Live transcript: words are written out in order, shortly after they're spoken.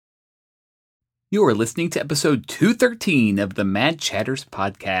You are listening to episode 213 of the Mad Chatters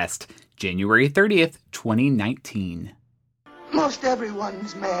podcast, January 30th, 2019. Most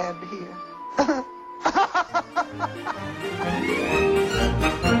everyone's mad here.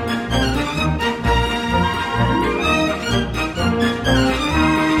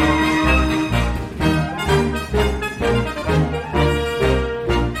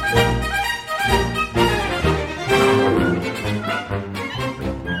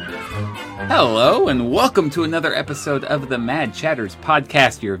 Hello, and welcome to another episode of the Mad Chatters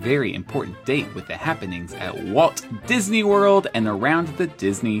podcast, your very important date with the happenings at Walt Disney World and around the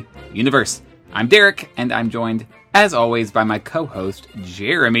Disney universe. I'm Derek, and I'm joined, as always, by my co-host,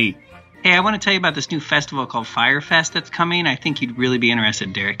 Jeremy. Hey, I want to tell you about this new festival called Firefest that's coming. I think you'd really be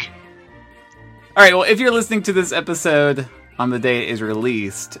interested, Derek. All right, well, if you're listening to this episode on the day it is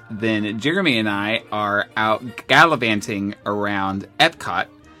released, then Jeremy and I are out gallivanting around Epcot,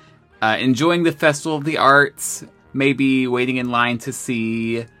 enjoying the Festival of the Arts, maybe waiting in line to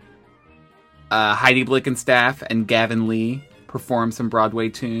see Heidi Blickenstaff and Gavin Lee perform some Broadway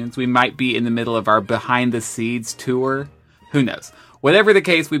tunes. We might be in the middle of our Behind the Seeds tour. Who knows? Whatever the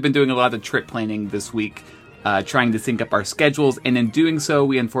case, we've been doing a lot of trip planning this week, trying to sync up our schedules, and in doing so,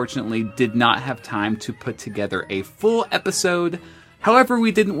 we unfortunately did not have time to put together a full episode. However,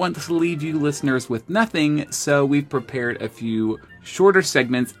 we didn't want to leave you listeners with nothing, so we've prepared a few shorter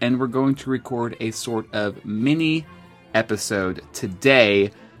segments, and we're going to record a sort of mini episode today.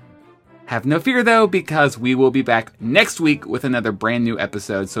 Have no fear, though, because we will be back next week with another brand new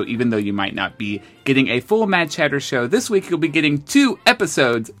episode, so even though you might not be getting a full Mad Chatter show this week, you'll be getting 2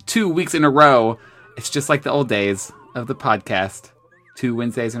 episodes 2 weeks in a row. It's just like the old days of the podcast. 2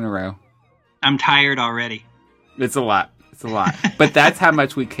 Wednesdays in a row. I'm tired already. It's a lot. It's a lot. But that's how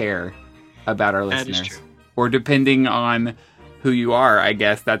much we care about our listeners. That is true. Or depending on who you are, I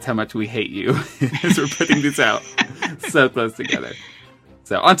guess that's how much we hate you as we're putting this out so close together.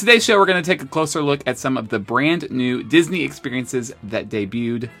 So on today's show, we're going to take a closer look at some of the brand new Disney experiences that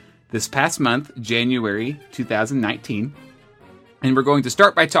debuted this past month, January 2019. And we're going to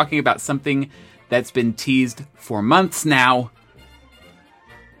start by talking about something that's been teased for months now.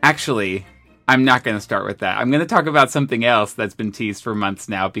 Actually, I'm not going to start with that. I'm going to talk about something else that's been teased for months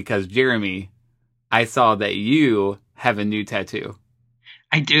now because, Jeremy, I saw that you have a new tattoo.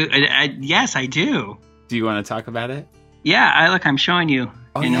 I do. Yes, I do. Do you want to talk about it? Yeah, look, I'm showing you.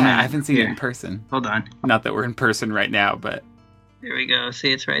 Oh, yeah, I haven't seen it in person. Hold on. Not that we're in person right now, but... There we go.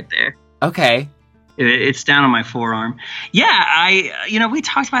 See, it's right there. Okay. It's down on my forearm. Yeah, we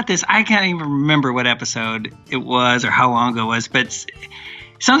talked about this. I can't even remember what episode it was or how long ago it was, but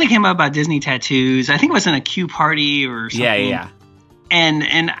something came up about Disney tattoos. I think it was in a Q party or something. Yeah.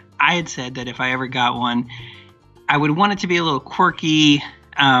 And I had said that if I ever got one, I would want it to be a little quirky.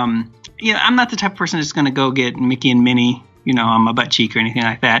 I'm not the type of person that's going to go get Mickey and Minnie, on my butt cheek or anything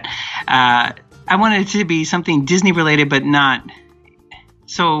like that. I wanted it to be something Disney related, but not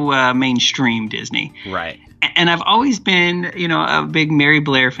so mainstream Disney. Right. And I've always been, a big Mary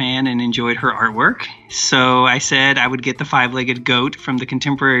Blair fan and enjoyed her artwork. So I said I would get the 5-legged goat from the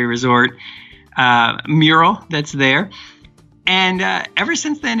Contemporary Resort mural that's there. And ever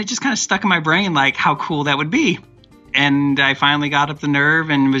since then, it just kind of stuck in my brain, like how cool that would be. And I finally got up the nerve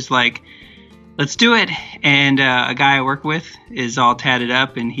and was like, let's do it. And a guy I work with is all tatted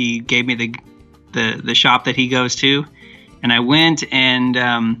up, and he gave me the shop that he goes to. And I went, and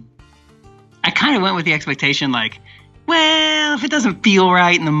I kind of went with the expectation like, well, if it doesn't feel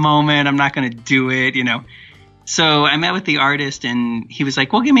right in the moment, I'm not going to do it, So I met with the artist, and he was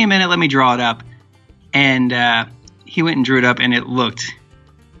like, well, give me a minute. Let me draw it up. And he went and drew it up, and it looked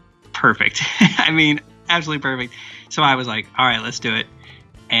perfect. I mean, absolutely perfect. So I was like, all right, let's do it.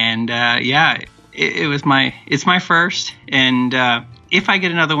 And it's my first. And if I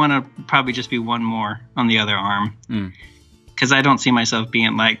get another one, it'll probably just be one more on the other arm. Because I don't see myself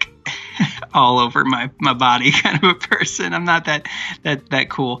being like all over my body kind of a person. I'm not that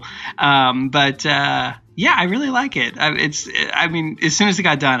cool. But I really like it. As soon as it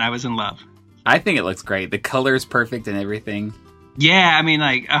got done, I was in love. I think it looks great. The color's perfect and everything. Yeah,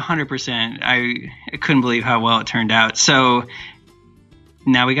 100%. I couldn't believe how well it turned out. So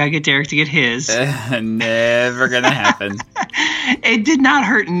now we got to get Derek to get his. Never going to happen. It did not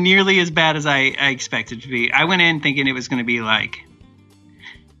hurt nearly as bad as I expected it to be. I went in thinking it was going to be like,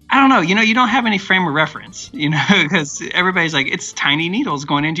 I don't know. You don't have any frame of reference, because everybody's like, it's tiny needles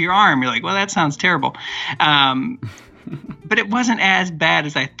going into your arm. You're like, well, that sounds terrible. But it wasn't as bad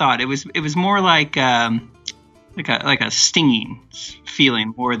as I thought. It was more like a stinging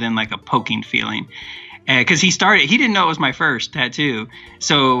feeling more than like a poking feeling. because he didn't know it was my first tattoo.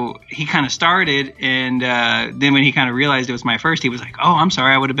 So he kind of started, and then when he kind of realized it was my first, he was like, oh, I'm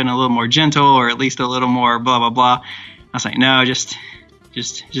sorry, I would have been a little more gentle, or at least a little more blah, blah, blah. I was like, no, just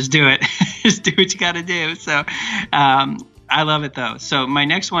do it. Just do what you got to do. So I love it, though. So my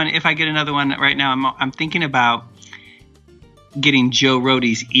next one, if I get another one right now, I'm thinking about getting Joe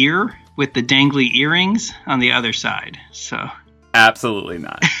Rohde's ear with the dangly earrings on the other side. So absolutely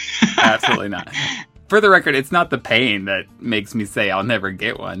not. Absolutely not. For the record, it's not the pain that makes me say I'll never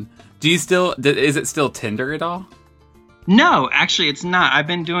get one. Is it still tender at all? No, actually it's not. I've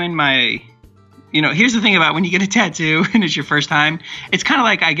been doing here's the thing about when you get a tattoo and it's your first time, it's kind of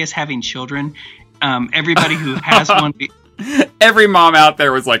like, I guess, having children. Everybody who has one... Every mom out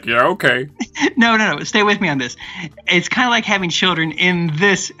there was like, yeah, okay. No. Stay with me on this. It's kind of like having children in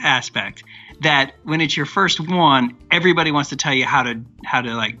this aspect, that when it's your first one, everybody wants to tell you how to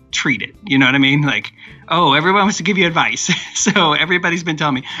like treat it. You know what I mean? Like, oh, everyone wants to give you advice. So everybody's been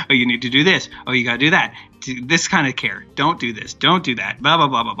telling me, oh, you need to do this. Oh, you got to do that. Do this kind of care. Don't do this. Don't do that. Blah, blah,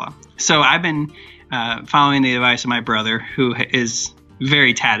 blah, blah, blah. So I've been following the advice of my brother, who is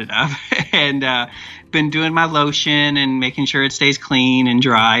very tatted up, and been doing my lotion and making sure it stays clean and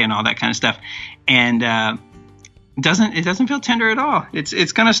dry and all that kind of stuff. And it doesn't feel tender at all.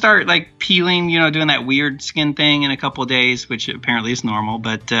 It's going to start like peeling, doing that weird skin thing in a couple of days, which apparently is normal.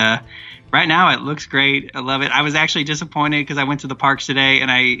 But right now it looks great. I love it. I was actually disappointed because I went to the parks today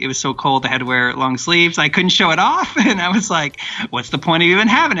and it was so cold I had to wear long sleeves. I couldn't show it off. And I was like, what's the point of even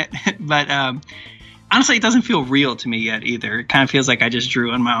having it? But honestly, it doesn't feel real to me yet either. It kind of feels like I just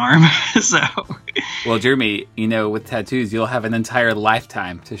drew on my arm. So, well, Jeremy, with tattoos, you'll have an entire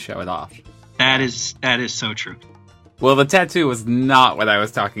lifetime to show it off. That is so true. Well, the tattoo was not what I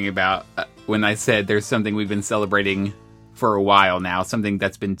was talking about when I said there's something we've been celebrating for a while now, something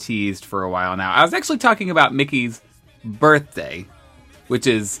that's been teased for a while now. I was actually talking about Mickey's birthday, which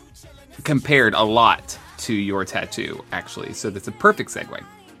is compared a lot to your tattoo, actually. So that's a perfect segue.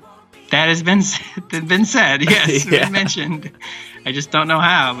 That has been said, yes, yeah. Been mentioned. I just don't know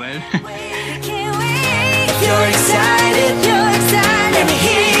how, but... You're excited, let me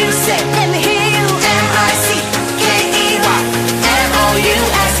hear you say, M-I-C-K-E-Y-M-O-U-S-E.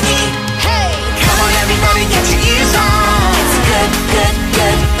 Hey, come on everybody, get your ears on. It's a good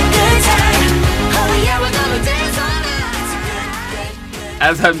time. Oh yeah, we're gonna dance all night.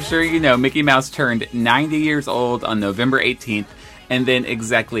 As I'm sure you know, Mickey Mouse turned 90 years old on November 18th. And then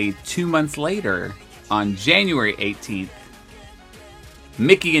exactly 2 months later, on January 18th,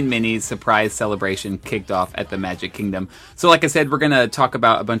 Mickey and Minnie's surprise celebration kicked off at the Magic Kingdom. So like I said, we're going to talk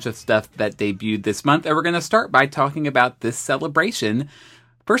about a bunch of stuff that debuted this month, and we're going to start by talking about this celebration.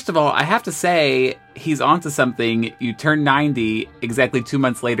 First of all, I have to say, he's onto something. You turn 90, exactly 2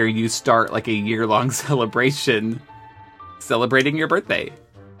 months later, you start like a year-long celebration celebrating your birthday.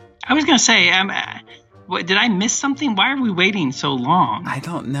 I was going to say... did I miss something? Why are we waiting so long? I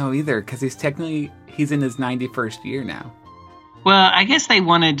don't know either, because he's in his 91st year now. Well, I guess they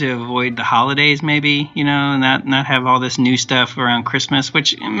wanted to avoid the holidays, maybe, not have all this new stuff around Christmas,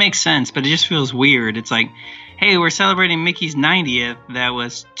 which makes sense, but it just feels weird. It's like, hey, we're celebrating Mickey's 90th. That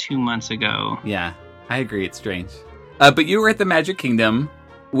was 2 months ago. Yeah, I agree. It's strange. But you were at the Magic Kingdom.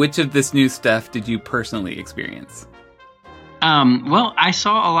 Which of this new stuff did you personally experience? Well, I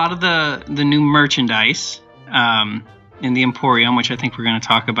saw a lot of the new merchandise in the Emporium, which I think we're going to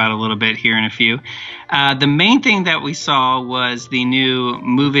talk about a little bit here in a few. The main thing that we saw was the new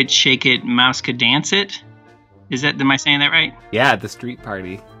Move It, Shake It, Mouse Could Dance It. Am I saying that right? Yeah, the street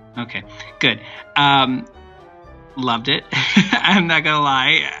party. Okay, good. Loved it. I'm not going to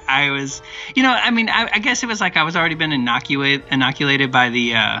lie. I was, I guess it was like I was already been inoculated by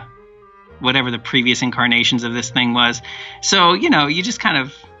the... whatever the previous incarnations of this thing was. So, you just kind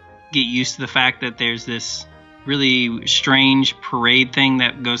of get used to the fact that there's this really strange parade thing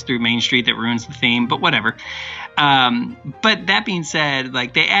that goes through Main Street that ruins the theme, but whatever. But that being said,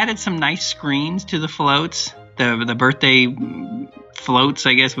 like, they added some nice screens to the floats, the birthday floats,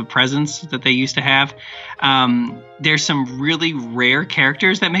 I guess, with presents that they used to have. There's some really rare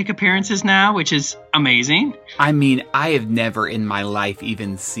characters that make appearances now, which is amazing. I mean, I have never in my life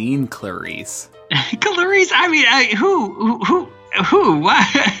even seen Clarice. Clarice? I mean, who? What?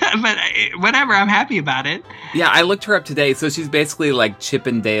 But whatever, I'm happy about it. Yeah, I looked her up today. So she's basically like Chip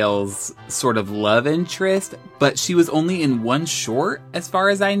and Dale's sort of love interest, but she was only in one short, as far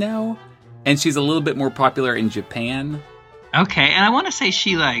as I know. And she's a little bit more popular in Japan. Okay, and I want to say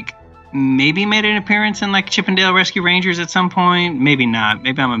she, like, maybe made an appearance in, like, Chip and Dale Rescue Rangers at some point. Maybe not.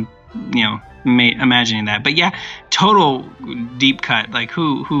 Maybe I'm, imagining that. But, yeah, total deep cut. Like,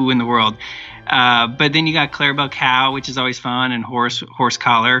 who in the world? But then you got Clarabelle Cow, which is always fun, and Horse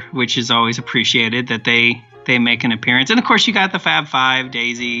Collar, which is always appreciated that they make an appearance. And of course, you got the Fab Five,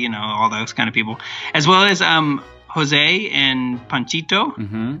 Daisy, all those kind of people, as well as Jose and Panchito.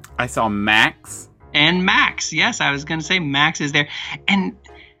 Mm-hmm. I saw Max. And Max. Yes, I was going to say Max is there. And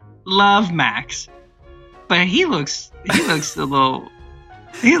love Max. But he looks a little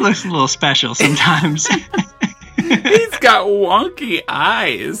special sometimes. He's got wonky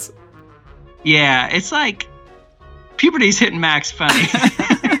eyes. Yeah, it's like puberty's hitting Max funny.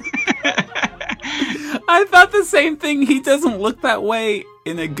 I thought the same thing. He doesn't look that way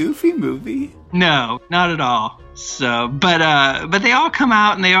in a Goofy movie. No, not at all. So, but they all come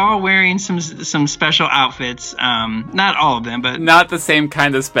out and they are all wearing some special outfits. Not all of them, but Not the same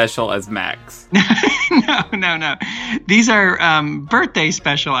kind of special as Max. no. These are birthday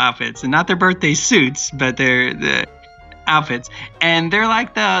special outfits, and not their birthday suits, but they're the outfits. And they're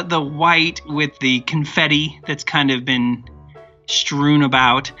like the white with the confetti that's kind of been strewn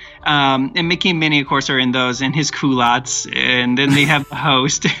about. And Mickey and Minnie, of course, are in those, and his culottes. And then they have the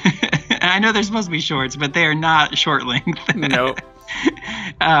host. I know they're supposed to be shorts, but they are not short length. Nope.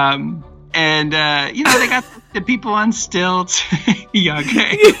 And they got the people on stilts. Yeah,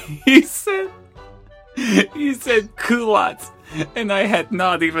 okay. You said culottes, and I had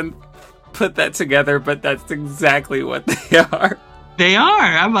not even put that together, but that's exactly what they are. They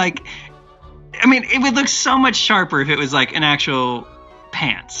are. I'm like, I mean, it would look so much sharper if it was like an actual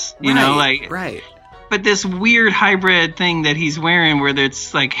pants, Right. But this weird hybrid thing that he's wearing where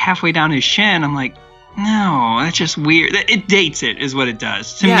it's like halfway down his shin, I'm like, no, that's just weird. It dates it, is what it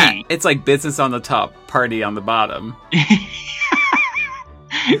does to me. It's like business on the top, party on the bottom.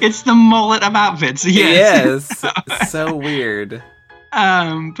 It's the mullet of outfits. Yes. Yes. So weird.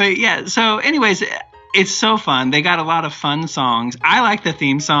 But yeah, so anyways, it's so fun. They got a lot of fun songs. I like the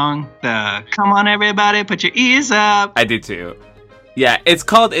theme song, the "Come on everybody, put your ears up." I do too. Yeah, it's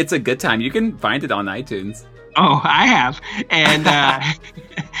called It's a Good Time. You can find it on iTunes. Oh, I have. And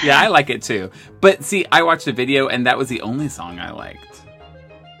yeah, I like it too. But see, I watched the video and that was the only song I liked.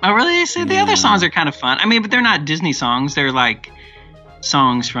 Oh, really? See, the other songs are kind of fun. I mean, but they're not Disney songs. They're like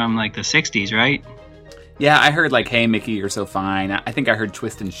songs from like the 60s, right? Yeah, I heard like Hey Mickey, You're So Fine. I think I heard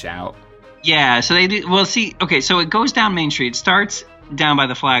Twist and Shout. Yeah, so they do. Well, see, okay, so it goes down Main Street. It starts down by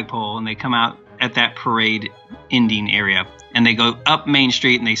the flagpole, and they come out at that parade ending area. And they go up Main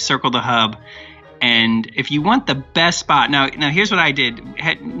Street, and they circle the hub. And if you want the best spot, now here's what I did.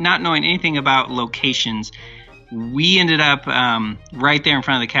 Not knowing anything about locations, we ended up right there in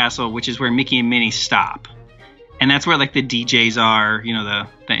front of the castle, which is where Mickey and Minnie stop. And that's where like the DJs are, the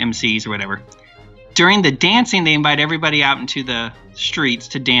MCs or whatever. During the dancing, they invite everybody out into the streets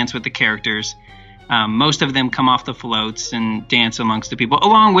to dance with the characters. Most of them come off the floats and dance amongst the people,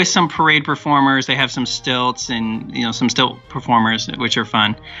 along with some parade performers. They have some stilts and, some stilt performers, which are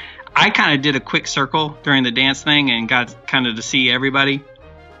fun. I kind of did a quick circle during the dance thing and got kind of to see everybody.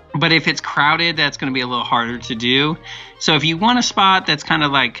 But if it's crowded, that's going to be a little harder to do. So if you want a spot that's kind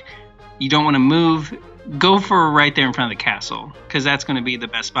of like you don't want to move, go for right there in front of the castle, because that's going to be the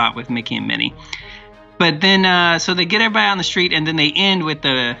best spot with Mickey and Minnie. But then, so they get everybody on the street, and then they end with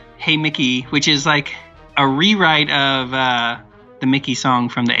the Hey Mickey, which is like a rewrite of the Mickey song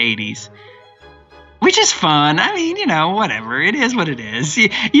from the 80s, which is fun. I mean, whatever. It is what it is. You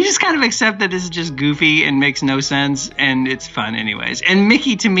just kind of accept that this is just goofy and makes no sense, and it's fun anyways. And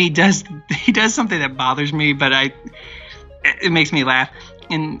Mickey, to me, does something that bothers me, but it makes me laugh.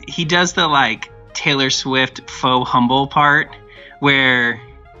 And he does the, like, Taylor Swift faux humble part, where...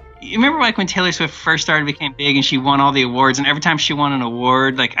 You remember like when Taylor Swift first became big and she won all the awards, and every time she won an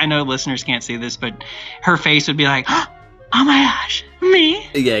award, like I know listeners can't see this, but her face would be like, oh my gosh, me?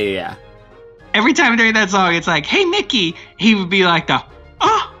 Yeah. Every time during that song, it's like, hey Mickey, he would be like kind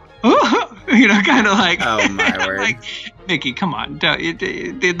of like, oh my word, like Mickey, come on,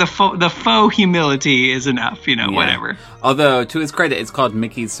 the faux humility is enough, whatever. Although to his credit, it's called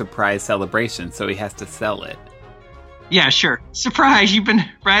Mickey's Surprise Celebration, so he has to sell it. Yeah, sure. Surprise, you've been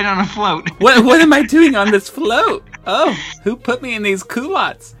right on a float. What am I doing on this float? Oh, who put me in these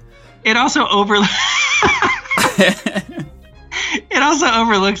culottes? It also overlooks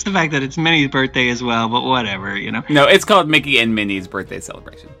the fact that it's Minnie's birthday as well, but whatever, No, it's called Mickey and Minnie's Birthday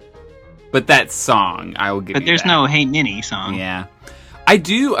Celebration. But that song, I will give you But there's that. no Hey Minnie song. Yeah. I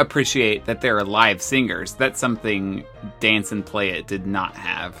do appreciate that there are live singers. That's something Dance and Play It did not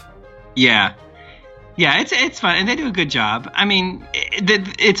have. Yeah. Yeah, it's fun, and they do a good job. I mean,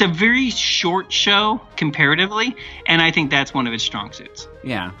 it's a very short show comparatively, and I think that's one of its strong suits.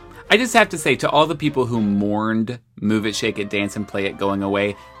 Yeah. I just have to say, to all the people who mourned Move It, Shake It, Dance and Play It going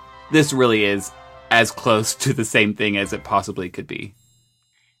away, this really is as close to the same thing as it possibly could be.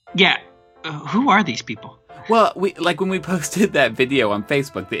 Yeah. Who are these people? Well, when we posted that video on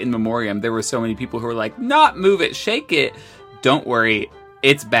Facebook, the In Memoriam, there were so many people who were like, not Move It, Shake It. Don't worry,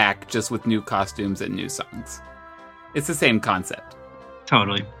 it's back, just with new costumes and new songs. It's the same concept.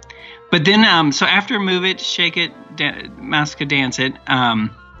 Totally. But then, so after Move It, Shake It, Mouseca Dance It,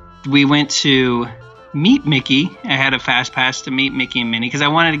 we went to meet Mickey. I had a fast pass to meet Mickey and Minnie because I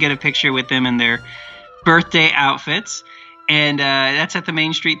wanted to get a picture with them in their birthday outfits. And that's at the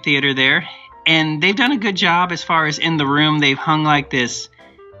Main Street Theater there. And they've done a good job as far as in the room. They've hung like this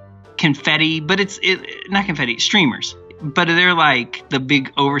confetti, but it's not confetti, streamers. But they're like the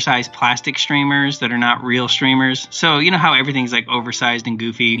big oversized plastic streamers that are not real streamers. So you know how everything's like oversized and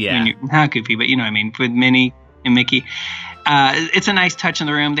goofy? Yeah. Not goofy, but you know what I mean, with Minnie and Mickey. It's a nice touch in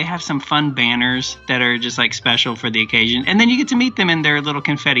the room. They have some fun banners that are just like special for the occasion. And then you get to meet them in their little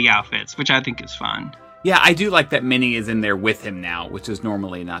confetti outfits, which I think is fun. Yeah, I do like that Minnie is in there with him now, which is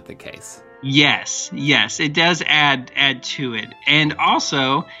normally not the case. Yes, it does add to it. And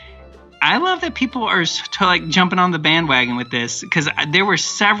also, I love that people are like jumping on the bandwagon with this because there were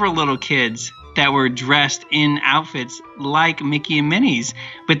several little kids that were dressed in outfits like Mickey and Minnie's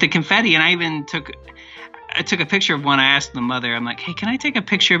with the confetti. And I took a picture of one. I asked the mother, I'm like, hey, can I take a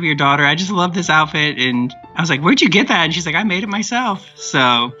picture of your daughter? I just love this outfit. And I was like, where'd you get that? And she's like, I made it myself.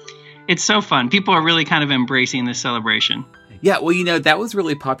 So it's so fun. People are really kind of embracing this celebration. Yeah, well, you know, that was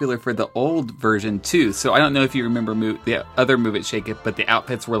really popular for the old version, too. So I don't know if you remember the other Move It, Shake It, but the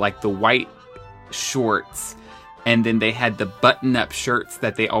outfits were like the white shorts, and then they had the button-up shirts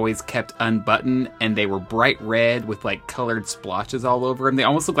that they always kept unbuttoned, and they were bright red with, like, colored splotches all over them. They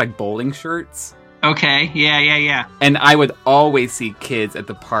almost look like bowling shirts. Okay, yeah. And I would always see kids at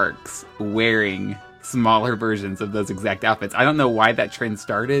the parks wearing smaller versions of those exact outfits. I don't know why that trend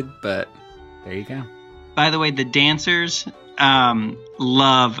started, but there you go. By the way, the dancers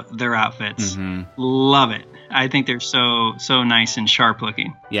love their outfits. Mm-hmm. Love it. I think they're so nice and sharp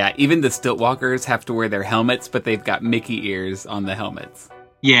looking. Yeah, even the stilt walkers have to wear their helmets, but they've got Mickey ears on the helmets.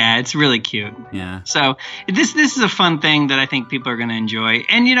 Yeah, it's really cute. Yeah. So this is a fun thing that I think people are going to enjoy.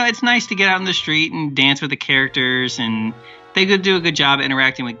 And, you know, it's nice to get out in the street and dance with the characters, and they could do a good job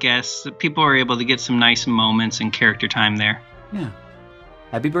interacting with guests. People are able to get some nice moments and character time there. Yeah.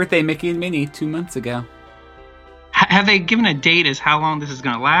 Happy birthday, Mickey and Minnie, 2 months ago. Have they given a date as how long this is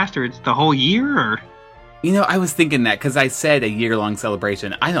going to last, or it's the whole year, or? You know, I was thinking that because I said a year-long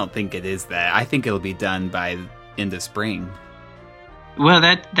celebration. I don't think it is that. I think it'll be done by end of spring. Well,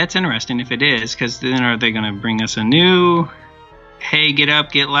 that's interesting if it is, because then are they going to bring us a new, hey, get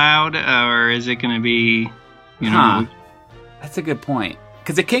up, get loud, or is it going to be, you know? That's a good point.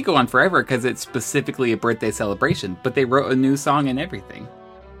 Because it can't go on forever because it's specifically a birthday celebration, but they wrote a new song and everything.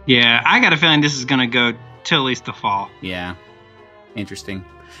 Yeah, I got a feeling this is going to go till at least the fall. Yeah. Interesting.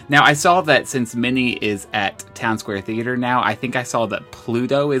 Now, I saw that since Minnie is at Town Square Theater now, I think I saw that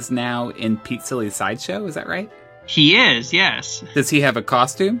Pluto is now in Pete Silly's Sideshow. Is that right? He is, yes. Does he have a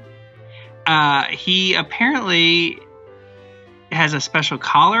costume? He apparently has a special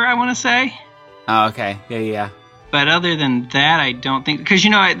collar, I want to say. Oh, okay. Yeah. But other than that, I don't think... Because, you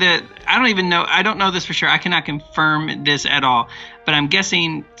know, I don't even know... I don't know this for sure. I cannot confirm this at all. But I'm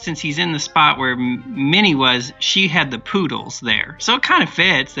guessing since he's in the spot where Minnie was, she had the poodles there. So it kind of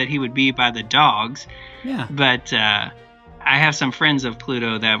fits that he would be by the dogs. Yeah. But I have some friends of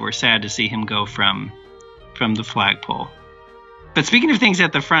Pluto that were sad to see him go from the flagpole. But speaking of things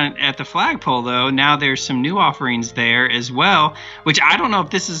at the front, at the flagpole, though, now there's some new offerings there as well, which I don't know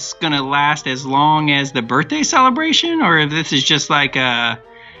if this is going to last as long as the birthday celebration or if this is just like a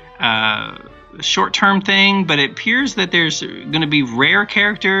short-term thing, but it appears that there's going to be rare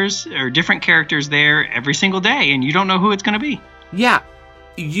characters or different characters there every single day, and you don't know who it's going to be. Yeah.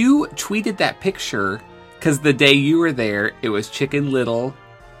 You tweeted that picture because the day you were there, it was Chicken Little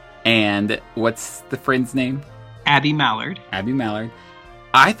and what's the friend's name? Abby Mallard.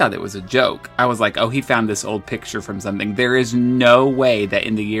 I thought it was a joke. I was like, oh, he found this old picture from something. There is no way that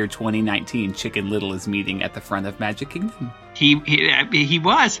in the year 2019, Chicken Little is meeting at the front of Magic Kingdom. He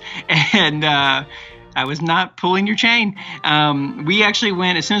was. And I was not pulling your chain. We actually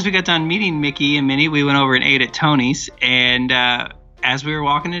went, as soon as we got done meeting Mickey and Minnie, we went over and ate at Tony's. And as we were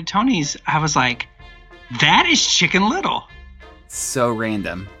walking into Tony's, I was like, that is Chicken Little. So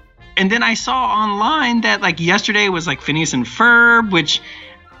random. And then I saw online that like yesterday was like Phineas and Ferb, which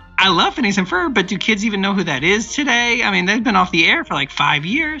I love Phineas and Ferb, but do kids even know who that is today? I mean, they've been off the air for like 5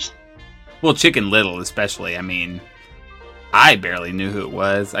 years. Well, Chicken Little especially. I mean, I barely knew who it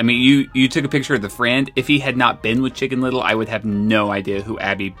was. I mean, you took a picture of the friend. If he had not been with Chicken Little, I would have no idea who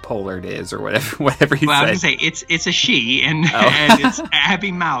Abby Pollard is or whatever he Well, I said. was going to say, it's a she, and, Oh. and it's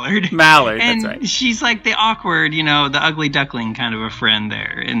Abby Mallard. Mallard, And that's right. she's like the awkward, the ugly duckling kind of a friend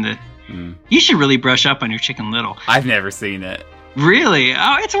there. You should really brush up on your Chicken Little. I've never seen it. Really?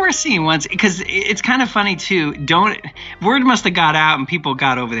 Oh, it's worth seeing once, because it's kind of funny too. Word must have got out and people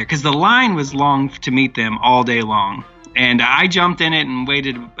got over there, because the line was long to meet them all day long. And I jumped in it and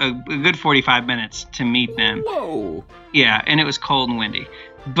waited a good 45 minutes to meet them. Whoa. Yeah, and it was cold and windy.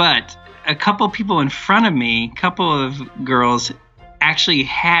 But a couple people in front of me, a couple of girls, actually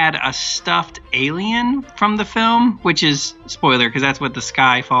had a stuffed alien from the film, which is, spoiler, because that's what the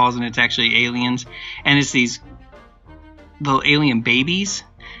sky falls, and it's actually aliens. And it's these little alien babies.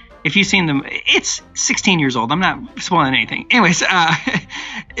 If you've seen them, it's 16 years old. I'm not spoiling anything. Anyways, they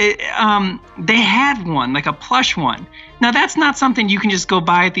had one, like a plush one. Now, that's not something you can just go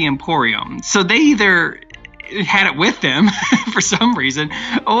buy at the Emporium. So they either had it with them for some reason,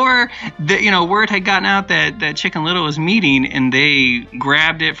 or word had gotten out that Chicken Little was meeting, and they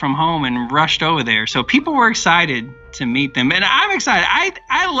grabbed it from home and rushed over there. So people were excited to meet them, and I'm excited.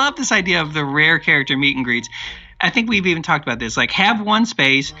 I love this idea of the rare character meet and greets. I think we've even talked about this. Like, have one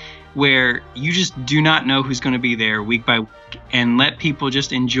space where you just do not know who's going to be there week by week, and let people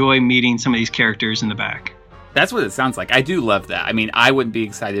just enjoy meeting some of these characters in the back. That's what it sounds like. I do love that. I mean, I wouldn't be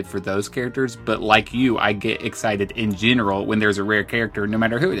excited for those characters, but like you, I get excited in general when there's a rare character, no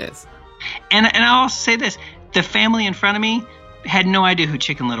matter who it is. And I'll also say this. The family in front of me had no idea who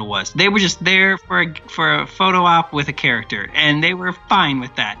Chicken Little was. They were just there for a photo op with a character, and they were fine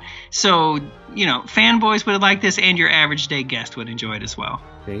with that. So, fanboys would like this, and your average day guest would enjoy it as well.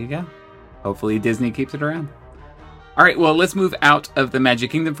 There you go. Hopefully Disney keeps it around. All right, well, let's move out of the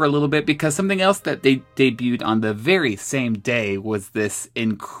Magic Kingdom for a little bit, because something else that they debuted on the very same day was this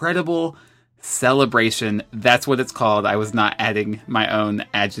incredible celebration. That's what it's called. I was not adding my own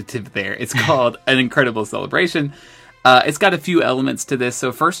adjective there. It's called an incredible celebration. It's got a few elements to this.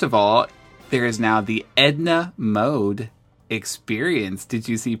 So first of all, there is now the Edna Mode experience. Did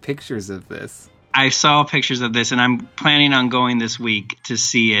you see pictures of this? I saw pictures of this, and I'm planning on going this week to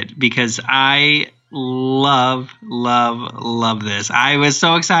see it, because I love this. I was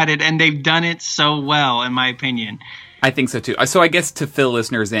so excited, and they've done it so well, in my opinion. I think so too. So I guess to fill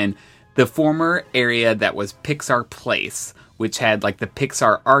listeners in, the former area that was Pixar Place, which had like the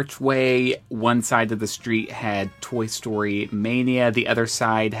Pixar archway, one side of the street had Toy Story Mania, the other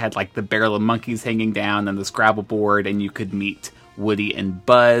side had like the Barrel of Monkeys hanging down and the Scrabble board, and you could meet Woody and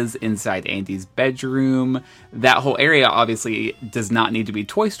Buzz inside Andy's bedroom. That whole area obviously does not need to be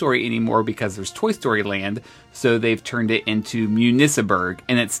Toy Story anymore because there's Toy Story Land, so they've turned it into Municiberg,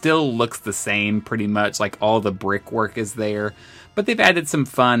 and it still looks the same pretty much, like all the brickwork is there, but they've added some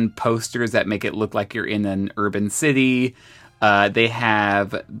fun posters that make it look like you're in an urban city. They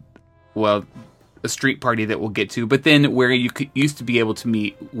have, well, a street party that we'll get to, but then where you used to be able to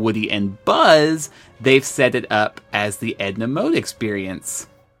meet Woody and Buzz, they've set it up as the Edna Mode experience.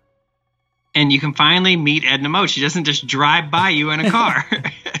 And you can finally meet Edna Mode. She doesn't just drive by you in a car.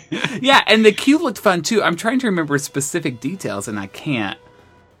 Yeah, and the queue looked fun too. I'm trying to remember specific details, and I can't.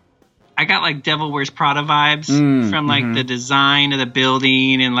 I got like Devil Wears Prada vibes from like the design of the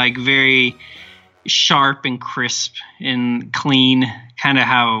building, and like very sharp and crisp and clean, kind of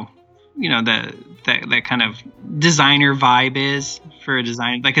how that kind of designer vibe is for a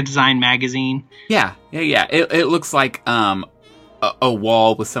design, like a design magazine. Yeah. It looks like a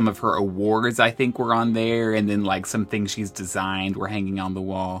wall with some of her awards, I think, were on there, and then like some things she's designed were hanging on the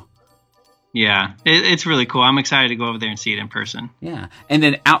wall. Yeah, it's really cool. I'm excited to go over there and see it in person. Yeah. And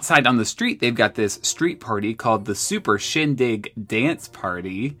then outside on the street, they've got this street party called the Super Shindig Dance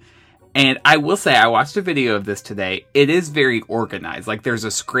Party. And I will say, I watched a video of this today. It is very organized. Like, there's a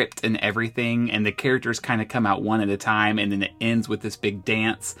script and everything, and the characters kind of come out one at a time, and then it ends with this big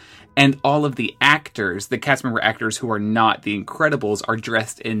dance. And all of the actors, the cast member actors who are not the Incredibles, are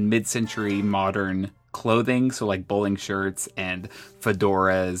dressed in mid-century modern clothing. So, like, bowling shirts and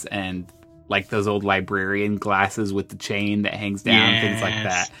fedoras and like those old librarian glasses with the chain that hangs down, things like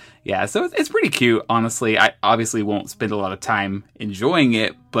that. Yeah, so it's pretty cute, honestly. I obviously won't spend a lot of time enjoying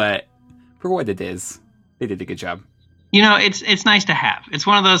it, but for what it is, they did a good job. It's nice to have. It's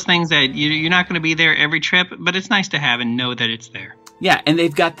one of those things that you're not going to be there every trip, but it's nice to have and know that it's there. Yeah, and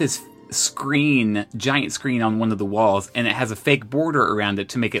they've got this giant screen on one of the walls, and it has a fake border around it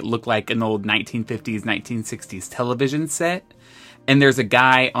to make it look like an old 1950s, 1960s television set. And there's a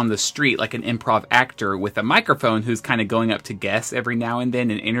guy on the street, like an improv actor with a microphone, who's kind of going up to guests every now and then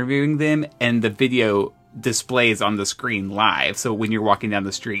and interviewing them. And the video displays on the screen live. So when you're walking down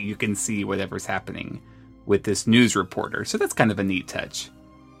the street, you can see whatever's happening with this news reporter. So that's kind of a neat touch.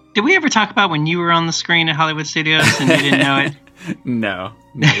 Did we ever talk about when you were on the screen at Hollywood Studios and you didn't know it? No,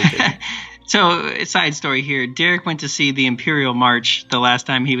 we didn't. So, a side story here. Derek went to see the Imperial March the last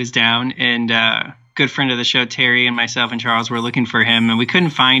time he was down, and good friend of the show, Terry, and myself and Charles were looking for him, and we couldn't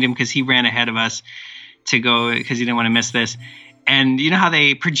find him because he ran ahead of us to go because he didn't want to miss this. And you know how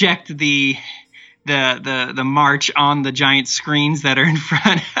they project the march on the giant screens that are in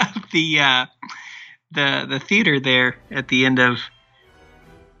front of the theater there at the end of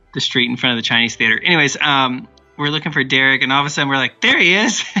the street in front of the Chinese theater. Anyways, we're looking for Derek, and all of a sudden we're like, there he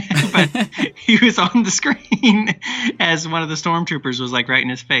is. But he was on the screen as one of the stormtroopers was like right in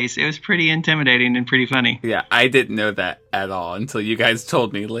his face. It was pretty intimidating and pretty funny. Yeah, I didn't know that at all until you guys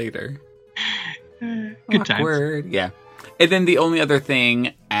told me later. Good times. Awkward. Yeah. And then the only other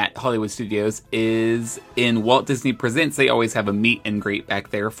thing at Hollywood Studios is in Walt Disney Presents, they always have a meet and greet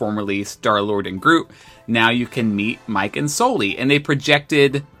back there, formerly Star-Lord and Groot. Now you can meet Mike and Sully. And they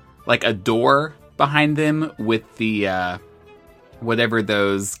projected like a door behind them with the whatever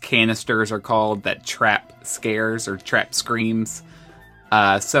those canisters are called that trap scares or trap screams.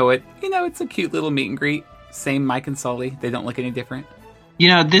 So it's a cute little meet and greet. Same Mike and Sully. They don't look any different. You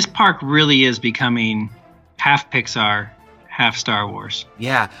know, this park really is becoming half Pixar, half Star Wars.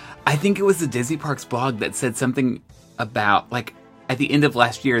 Yeah, I think it was the Disney Parks blog that said something about, like, at the end of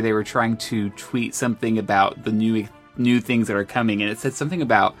last year, they were trying to tweet something about the new things that are coming, and it said something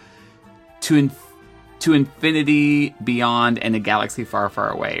about to infinity, beyond, and a galaxy far, far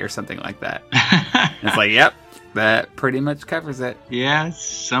away, or something like that. And it's like, yep, that pretty much covers it. Yeah,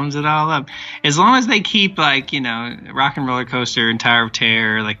 sums it all up. As long as they keep, like, Rock and Roller Coaster and Tower of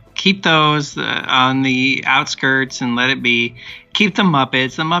Terror, like, keep those on the outskirts and let it be. Keep the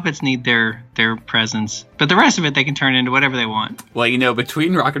Muppets. The Muppets need their presence. But the rest of it, they can turn into whatever they want. Well,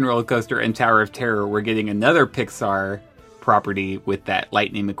 between Rock and Roller Coaster and Tower of Terror, we're getting another Pixar property with that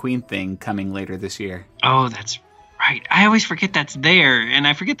Lightning McQueen thing coming later this year. Oh, that's right. I always forget that's there, and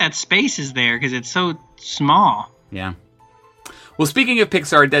I forget that space is there because it's so small. Yeah. Well, speaking of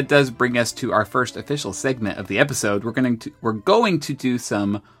Pixar, that does bring us to our first official segment of the episode. We're going to do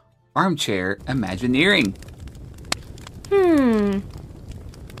some armchair Imagineering. Wait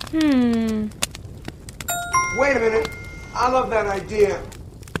a minute. I love that idea.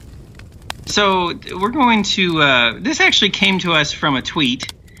 So we're going to, this actually came to us from a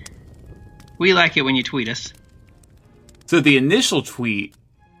tweet. We like it when you tweet us. So the initial tweet,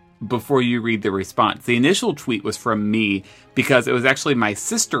 before you read the response, the initial tweet was from me because it was actually my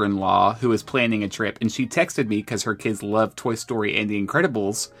sister-in-law who was planning a trip, and she texted me because her kids love Toy Story and The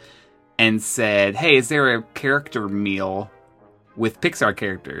Incredibles and said, hey, is there a character meal with Pixar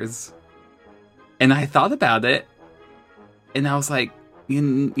characters? And I thought about it, and I was like, you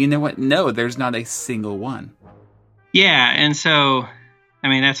know what? No, there's not a single one. Yeah, and so, I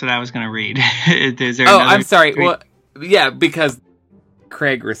mean, that's what I was going to read. Is there I'm sorry. tweet? Well, yeah, because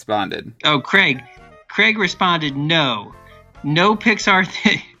Craig responded. Oh, Craig responded, no Pixar.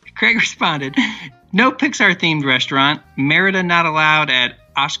 Craig responded, no Pixar-themed restaurant. Merida not allowed at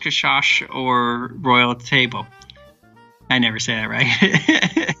Oshkosh or Royal Table. I never say that right.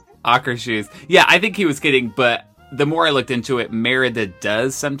 Shoes. Yeah, I think he was kidding, but the more I looked into it, Merida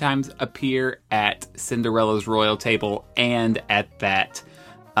does sometimes appear at Cinderella's Royal Table and at that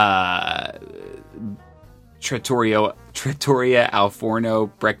Trattoria Al Forno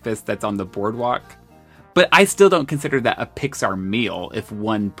breakfast that's on the boardwalk. But I still don't consider that a Pixar meal if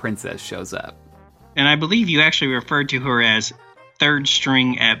one princess shows up. And I believe you actually referred to her as third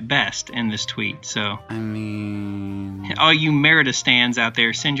string at best in this tweet. So, I mean, all you Merida stands out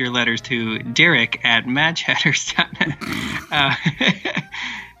there, send your letters to Derek at madchatters.net.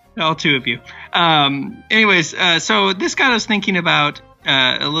 All two of you. Anyways, so this got us thinking about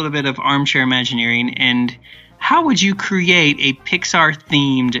a little bit of armchair Imagineering, and how would you create a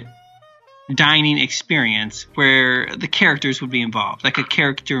Pixar-themed dining experience where the characters would be involved, like a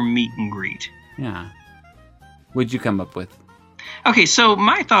character meet and greet? Yeah. What'd you come up with? Okay, so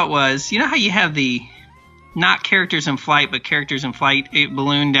my thought was, you know how you have the not characters in flight, but characters in flight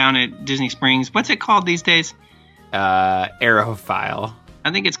balloon down at Disney Springs? What's it called these days? Aerophile.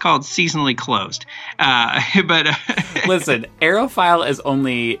 I think it's called seasonally closed. But listen, Aerophile is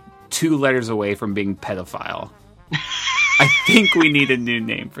only 2 letters away from being pedophile. I think we need a new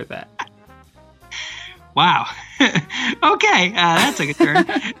name for that. Wow. Okay, that's a good turn.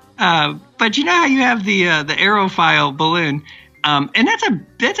 But you know how you have the Aerophile balloon, and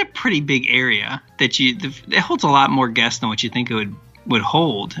that's a pretty big area that it holds a lot more guests than what you think it would would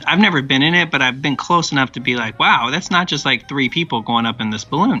hold. I've never been in it, but I've been close enough to be like, wow, that's not just like 3 people going up in this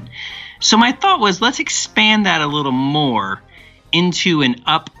balloon. So my thought was, let's expand that a little more into an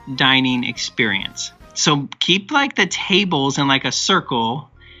up dining experience. So keep like the tables in like a circle.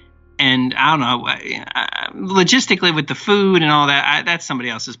 And I don't know, logistically with the food and all that, that's somebody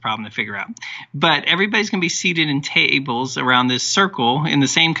else's problem to figure out. But everybody's going to be seated in tables around this circle in the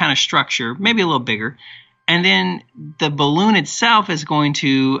same kind of structure, maybe a little bigger. And then the balloon itself is going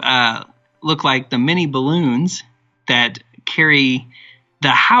to look like the mini balloons that carry the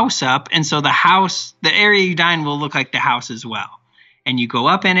house up. And so the area you dine will look like the house as well. And you go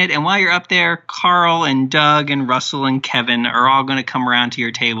up in it, and while you're up there, Carl and Doug and Russell and Kevin are all going to come around to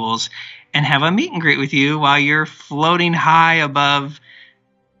your tables and have a meet and greet with you while you're floating high above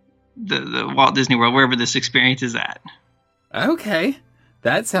the Walt Disney World, wherever this experience is at. Okay.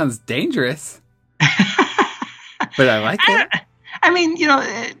 That sounds dangerous. But I like it. I mean,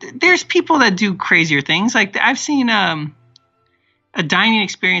 there's people that do crazier things. Like I've seen a dining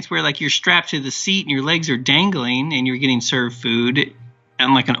experience where like you're strapped to the seat and your legs are dangling and you're getting served food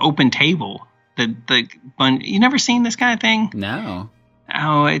on like an open table. You never seen this kind of thing? No.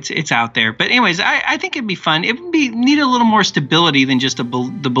 Oh, it's out there. But anyways, I think it'd be fun. It would need a little more stability than just the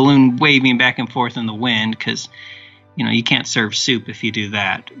balloon waving back and forth in the wind, because you can't serve soup if you do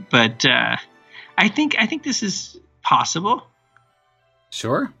that. But I think this is possible.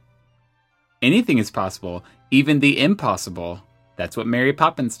 Sure. Anything is possible, even the impossible. That's what Mary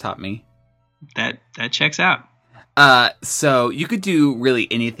Poppins taught me. That checks out. So you could do really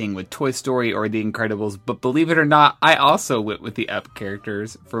anything with Toy Story or The Incredibles, but believe it or not, I also went with the Up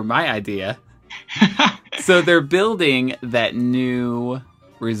characters for my idea. So they're building that new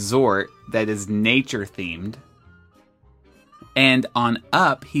resort that is nature themed. And on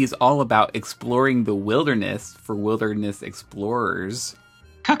Up, he's all about exploring the wilderness for wilderness explorers.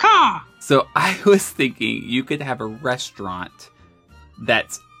 Caca! So I was thinking you could have a restaurant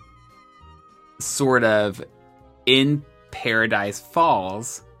that's sort of in Paradise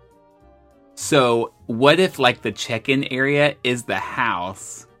Falls. So what if like the check-in area is the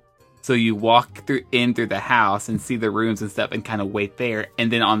house? So you walk through the house and see the rooms and stuff and kind of wait there.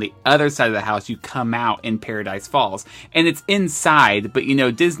 And then on the other side of the house, you come out in Paradise Falls. And it's inside, but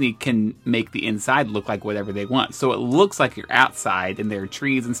Disney can make the inside look like whatever they want. So it looks like you're outside and there are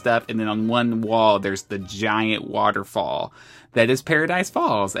trees and stuff. And then on one wall, there's the giant waterfall that is Paradise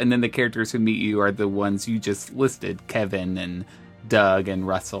Falls. And then the characters who meet you are the ones you just listed, Kevin and Doug and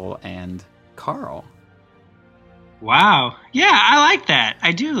Russell and Carl. Wow. Yeah, I like that.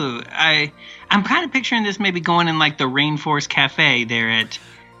 I do. I'm kind of picturing this maybe going in like the Rainforest Cafe there at...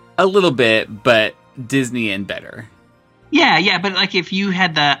 A little bit, but Disney and better. Yeah, but like if you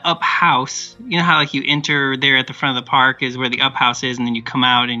had the Up House, how like you enter there at the front of the park is where the Up House is, and then you come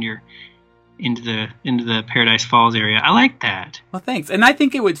out and you're into the Paradise Falls area. I like that. Well, thanks. And I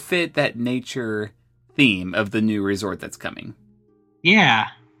think it would fit that nature theme of the new resort that's coming. Yeah,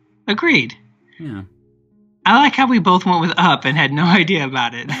 agreed. Yeah. I like how we both went with Up and had no idea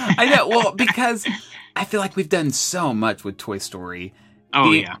about it. I know. Well, because I feel like we've done so much with Toy Story.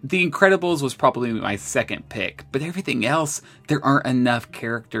 Yeah. The Incredibles was probably my second pick, but everything else, there aren't enough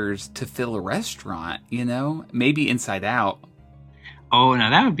characters to fill a restaurant, Maybe Inside Out. Oh, no,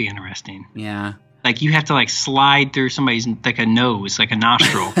 that would be interesting. Yeah. Like you have to like slide through somebody's like a nose, like a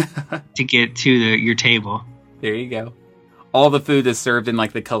nostril to get to your table. There you go. All the food is served in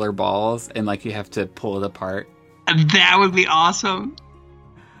like the color balls and like you have to pull it apart. That would be awesome.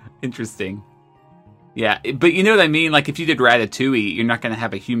 Interesting. Yeah, but you know what I mean? Like if you did Ratatouille, you're not going to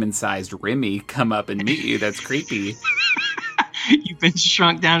have a human-sized Remy come up and meet you. That's creepy. You've been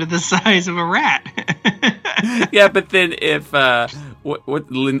shrunk down to the size of a rat. Yeah, but then if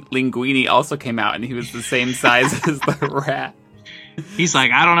Linguini also came out and he was the same size as the rat. He's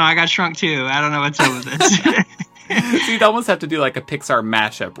like, I don't know, I got shrunk too. I don't know what's up with this. So you'd almost have to do like a Pixar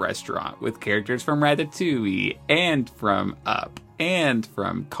mashup restaurant with characters from Ratatouille and from Up and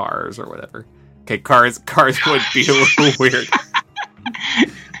from Cars or whatever. Okay, Cars would be a little weird.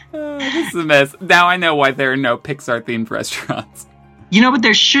 This is a mess. Now I know why there are no Pixar-themed restaurants. But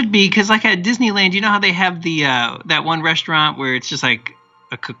there should be, because like at Disneyland, how they have the that one restaurant where it's just like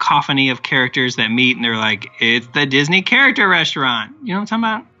a cacophony of characters that meet and they're like, it's the Disney character restaurant. You know what I'm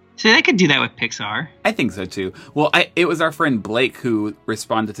talking about? So they could do that with Pixar. I think so too. Well, it was our friend Blake who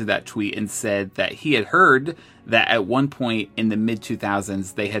responded to that tweet and said that he had heard that at one point in the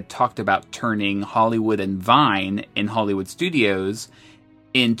mid-2000s, they had talked about turning Hollywood and Vine in Hollywood Studios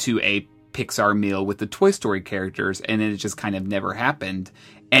into a Pixar meal with the Toy Story characters, and it just kind of never happened.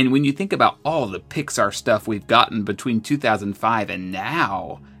 And when you think about all the Pixar stuff we've gotten between 2005 and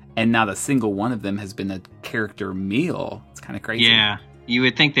now, and not a single one of them has been a character meal, it's kind of crazy. Yeah, you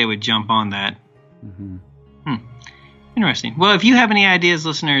would think they would jump on that. Interesting. Well, if you have any ideas,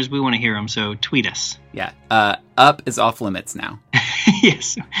 listeners, we want to hear them, so tweet us. Yeah. Up is off limits now.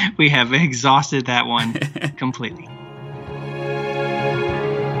 Yes, we have exhausted that one completely.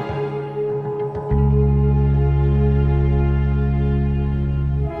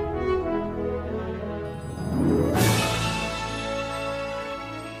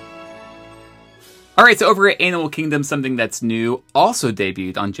 All right, so over at Animal Kingdom, something that's new, also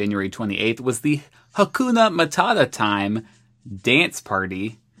debuted on January 28th, was the Hakuna Matata Time dance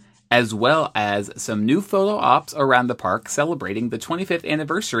party, as well as some new photo ops around the park celebrating the 25th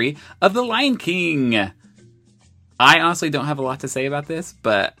anniversary of The Lion King. I honestly don't have a lot to say about this,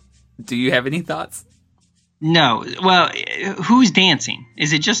 but do you have any thoughts? No. Well, who's dancing?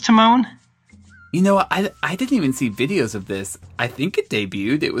 Is it just Timon? You know, I didn't even see videos of this. I think it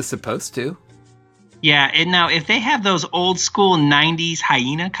debuted. It was supposed to. Yeah, and now if they have those old school 90s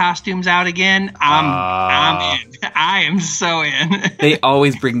hyena costumes out again, I'm in. I am so in. They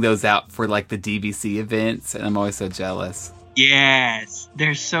always bring those out for like the DVC events, and I'm always so jealous. Yes,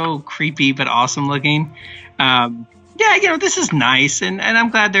 they're so creepy but awesome looking. Yeah, this is nice, and I'm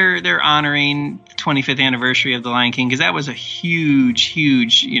glad they're honoring the 25th anniversary of The Lion King, because that was a huge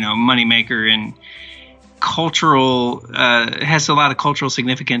moneymaker and cultural. It has a lot of cultural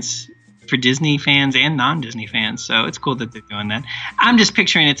significance for Disney fans and non-Disney fans, so it's cool that they're doing that. I'm just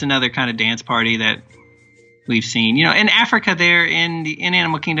picturing it's another kind of dance party that we've seen. In Africa, there in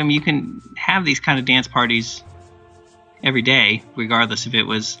Animal Kingdom, you can have these kind of dance parties every day, regardless if it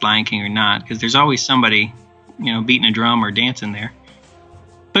was Lion King or not, because there's always somebody, beating a drum or dancing there.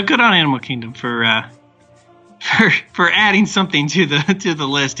 But good on Animal Kingdom for adding something to the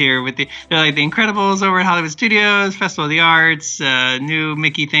list here with they're like the Incredibles over at Hollywood Studios, Festival of the Arts, new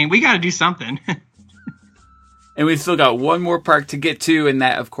Mickey thing. We got to do something. And we've still got one more park to get to, and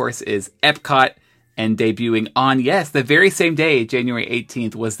that, of course, is Epcot. And debuting on, the very same day, January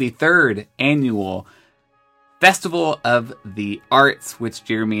 18th, was the third annual Festival of the Arts, which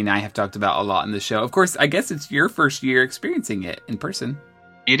Jeremy and I have talked about a lot in the show. Of course, I guess it's your first year experiencing it in person.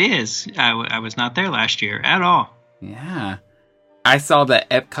 It is. I was not there last year at all. Yeah. I saw the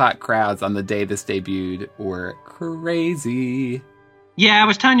Epcot crowds on the day this debuted were crazy. Yeah, I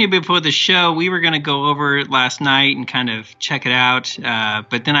was telling you before the show, we were going to go over it last night and kind of check it out.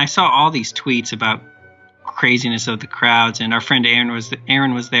 But then I saw all these tweets about craziness of the crowds, and our friend Aaron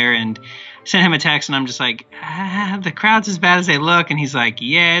was there, and I sent him a text, and I'm just like, the crowd's as bad as they look, and he's like,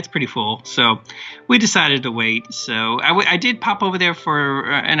 yeah, it's pretty full. So we decided to wait. So I did pop over there for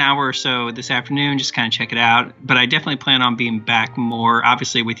an hour or so this afternoon, just kind of check it out. But I definitely plan on being back more,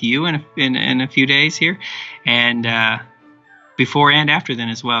 obviously, with you in a few days here, and before and after then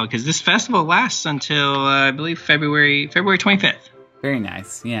as well, because this festival lasts until I believe February 25th. Very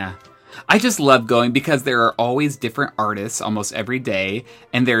nice. Yeah. I just love going because there are always different artists almost every day,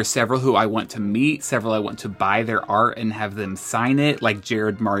 and there are several who I want to meet, several I want to buy their art and have them sign it, like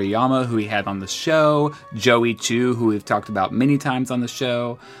Jared Maruyama, who we had on the show, Joey Chu, who we've talked about many times on the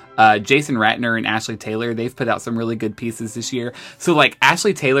show, Jason Ratner and Ashley Taylor. They've put out some really good pieces this year. So like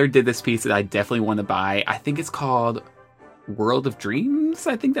Ashley Taylor did this piece that I definitely want to buy. I think it's called World of Dreams.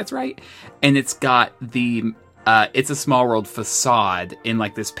 I think that's right. And it's got the It's a Small World facade in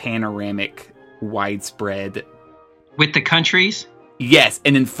like this panoramic widespread with the countries. Yes,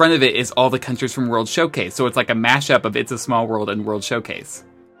 and in front of it is all the countries from World Showcase. So it's like a mashup of It's a Small World and World Showcase.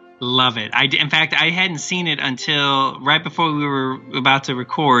 Love it. In fact, I hadn't seen it until right before we were about to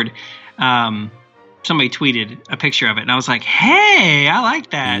record. Somebody tweeted a picture of it, and I was like, hey, I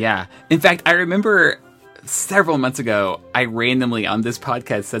like that. Yeah. In fact, I remember several months ago, I randomly on this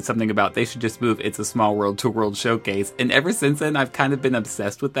podcast said something about they should just move It's a Small World to World Showcase. And ever since then, I've kind of been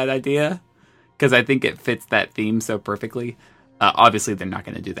obsessed with that idea because I think it fits that theme so perfectly. Obviously, they're not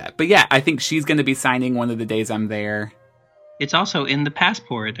going to do that. But yeah, I think she's going to be signing one of the days I'm there. It's also in the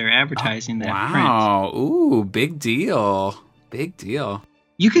passport. They're advertising that print. Wow. Ooh, big deal. Big deal.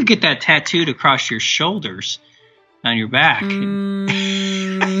 You could get that tattooed across your shoulders on your back.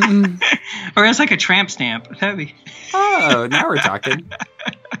 Or it's like a tramp stamp. That'd be... Oh, now we're talking.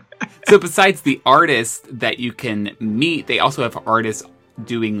 So besides the artists that you can meet, they also have artists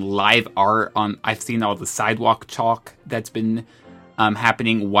doing live art on... I've seen all the sidewalk chalk that's been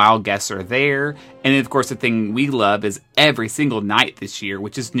happening while guests are there. And then, of course, the thing we love is every single night this year,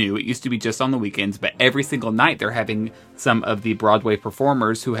 which is new. It used to be just on the weekends, but every single night they're having some of the Broadway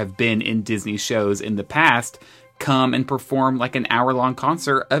performers who have been in Disney shows in the past come and perform like an hour-long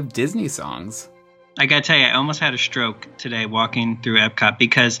concert of Disney songs. I gotta tell you, I almost had a stroke today walking through Epcot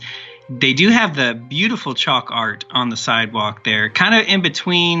because they do have the beautiful chalk art on the sidewalk there, kind of in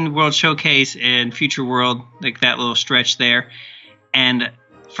between World Showcase and Future World, like that little stretch there. And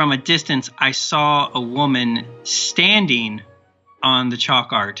from a distance, I saw a woman standing on the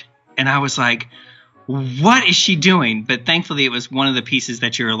chalk art, and I was like, what is she doing? But thankfully, it was one of the pieces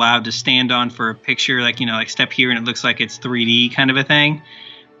that you're allowed to stand on for a picture, like, like step here and it looks like it's 3D kind of a thing.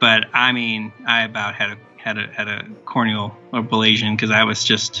 But I mean, I about had a corneal ablation because I was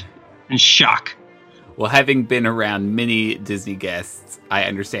just in shock. Well, having been around many Disney guests, I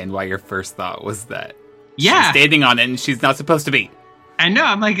understand why your first thought was that. Yeah. She's standing on it and she's not supposed to be. I know.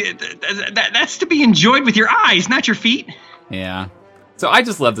 I'm like, that's to be enjoyed with your eyes, not your feet. Yeah. So I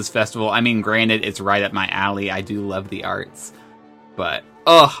just love this festival. I mean, granted, it's right up my alley. I do love the arts. But,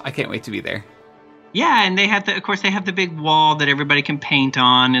 I can't wait to be there. Yeah, and they have the big wall that everybody can paint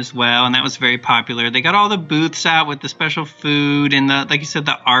on as well, and that was very popular. They got all the booths out with the special food and like you said,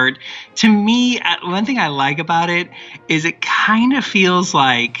 the art. To me, one thing I like about it is it kind of feels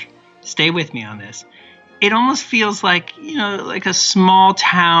like, stay with me on this, it almost feels like, like a small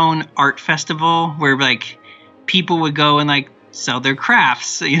town art festival where like people would go and like sell their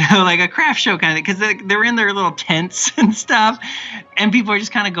crafts, like a craft show kind of thing, because they're in their little tents and stuff, and people are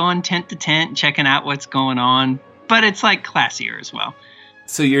just kind of going tent to tent, checking out what's going on, but it's like classier as well.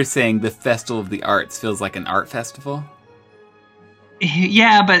 So you're saying the Festival of the Arts feels like an art festival?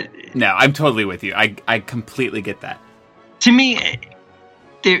 Yeah, but... No, I'm totally with you. I completely get that. To me,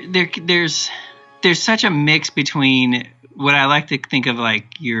 there's such a mix between what I like to think of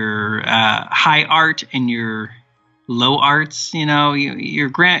like your high art and your low arts, your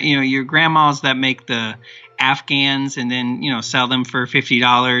grandmas that make the Afghans and then, sell them for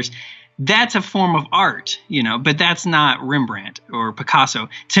 $50. That's a form of art, but that's not Rembrandt or Picasso.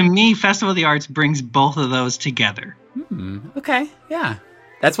 To me, Festival of the Arts brings both of those together. Okay. Yeah.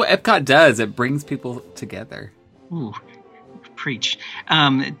 That's what Epcot does. It brings people together. Ooh, preach.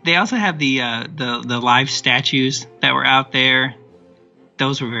 They also have the live statues that were out there.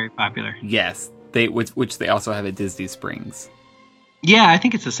 Those were very popular. Yes. Which they also have at Disney Springs. Yeah, I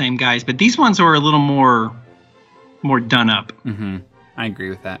think it's the same guys, but these ones are a little more done up. Mm-hmm. I agree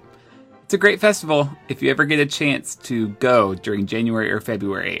with that. It's a great festival. If you ever get a chance to go during January or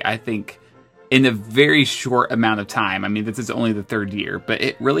February, I think in a very short amount of time, I mean, this is only the third year, but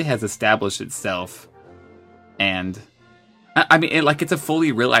it really has established itself. And I mean, it's a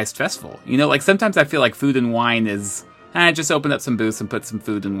fully realized festival. Like sometimes I feel like Food and Wine is... just open up some booths and put some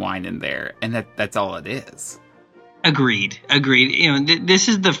food and wine in there. And that's all it is. Agreed. This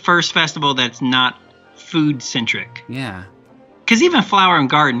is the first festival that's not food-centric. Yeah. Because even Flower and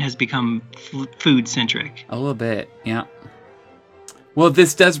Garden has become food-centric. A little bit, yeah. Well,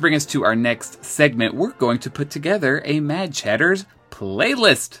 this does bring us to our next segment. We're going to put together a Mad Chatters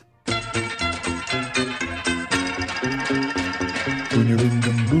playlist. When you're in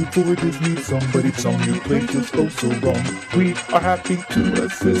the mood for a Disney song, but it's on your plate just go so wrong, we are happy to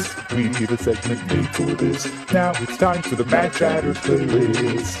assist. We need a segment made for this. Now it's time for the Mad Chatters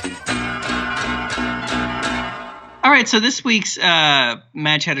playlist. All right, so this week's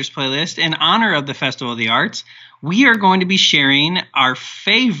Mad Chatters playlist, in honor of the Festival of the Arts, we are going to be sharing our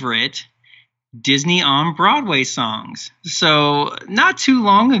favorite Disney on Broadway songs. So not too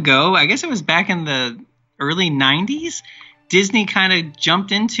long ago, I guess it was back in the early 90s, Disney kind of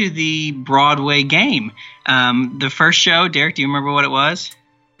jumped into the Broadway game. The first show, Derek, do you remember what it was?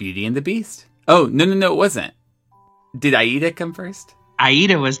 Beauty and the Beast. Oh, no, it wasn't. Did Aida come first?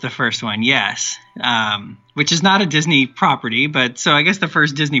 Aida was the first one, yes. Which is not a Disney property, but so I guess the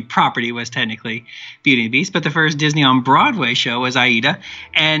first Disney property was technically Beauty and the Beast, but the first Disney on Broadway show was Aida.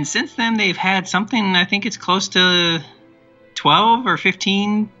 And since then, they've had something, I think it's close to 12 or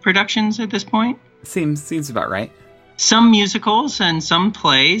 15 productions at this point. Seems about right. Some musicals and some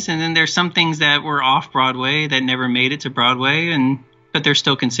plays, and then there's some things that were off Broadway that never made it to Broadway, but they're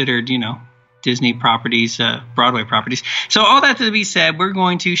still considered, Disney properties, Broadway properties. So all that to be said, we're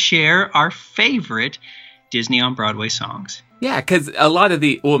going to share our favorite Disney on Broadway songs. Yeah, because a lot of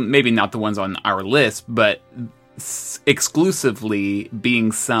maybe not the ones on our list, but exclusively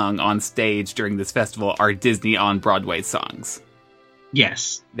being sung on stage during this festival are Disney on Broadway songs.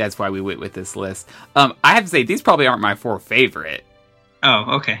 Yes. That's why we went with this list. I have to say, these probably aren't my four favorite.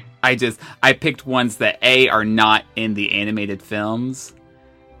 Oh, okay. I picked ones that A, are not in the animated films,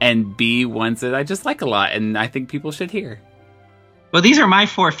 and B, ones that I just like a lot, and I think people should hear. Well, these are my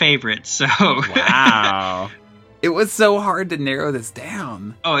four favorites, so... Wow. It was so hard to narrow this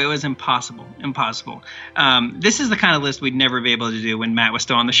down. Oh, it was impossible. This is the kind of list we'd never be able to do when Matt was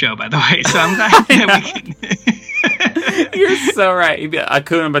still on the show, by the way. So I'm glad that we can. You're so right. You'd be like,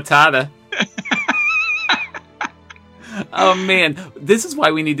 Hakuna Matata. Oh, man. This is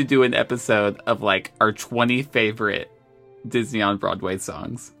why we need to do an episode of, like, our 20 favorite Disney on Broadway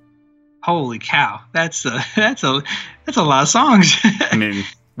songs. Holy cow. That's a lot of songs. I mean,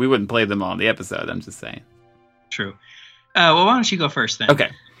 we wouldn't play them all in the episode. I'm just saying. True. Well, why don't you go first then? Okay.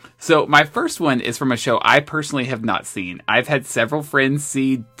 So my first one is from a show I personally have not seen. I've had several friends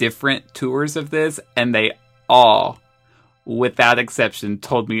see different tours of this, and they all, without exception,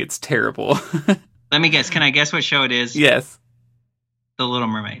 told me it's terrible. Let me guess. Can I guess what show it is? Yes. The Little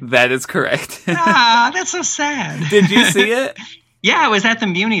Mermaid. That is correct. That's so sad. Did you see it? Yeah, I was at the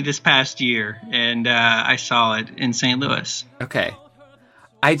Muni this past year, and I saw it in St. Louis. Okay.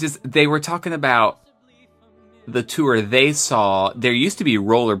 They were talking about the tour they saw. There used to be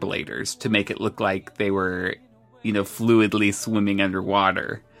rollerbladers to make it look like they were, fluidly swimming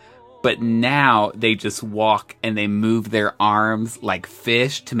underwater. But now they just walk and they move their arms like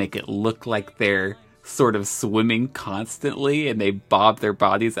fish to make it look like they're sort of swimming constantly, and they bob their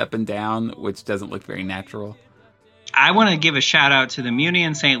bodies up and down, which doesn't look very natural. I want to give a shout out to the Muni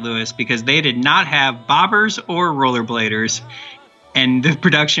in St. Louis because they did not have bobbers or rollerbladers, and the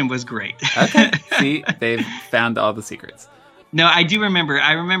production was great. Okay, see, they've found all the secrets. No, I do remember.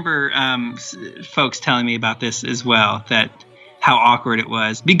 I remember folks telling me about this as well, that how awkward it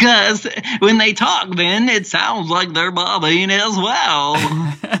was. Because when they talk, then it sounds like they're bobbing as well.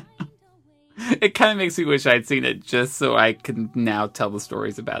 It kind of makes me wish I'd seen it just so I can now tell the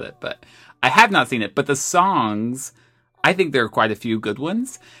stories about it. But I have not seen it. But the songs, I think there are quite a few good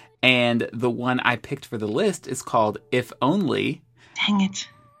ones. And the one I picked for the list is called If Only. Dang it.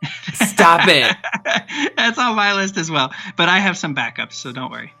 Stop it. That's on my list as well. But I have some backups, so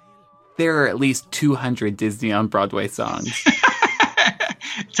don't worry. There are at least 200 Disney on Broadway songs.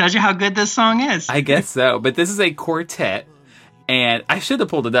 Tells you how good this song is. I guess so. But this is a quartet. And I should have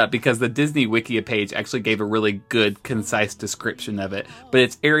pulled it up because the Disney Wikia page actually gave a really good, concise description of it. But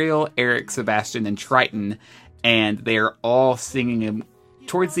it's Ariel, Eric, Sebastian, and Triton. And they are all singing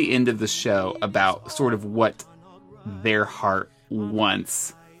towards the end of the show about sort of what their heart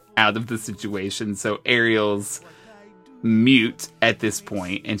wants out of the situation. So Ariel's mute at this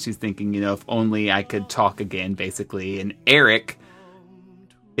point, and she's thinking, if only I could talk again, basically. And Eric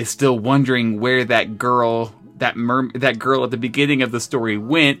is still wondering where that girl at the beginning of the story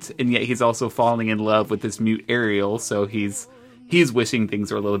went, and yet he's also falling in love with this mute Ariel, so he's wishing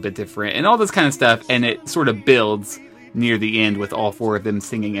things are a little bit different, and all this kind of stuff, and it sort of builds near the end with all four of them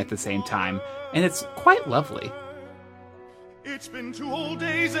singing at the same time, and it's quite lovely. It's been 2 whole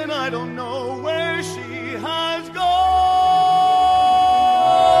days and I don't know where she has gone.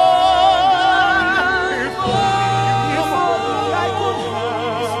 If only I could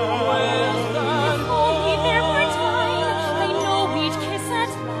have. If only there were time, I know we'd kiss at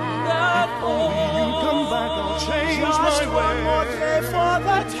last. If only you come back, I'll change Just my one more ways. day for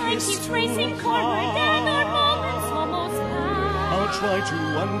the Time kiss keeps to racing come. forward and our moments almost I'll past. try to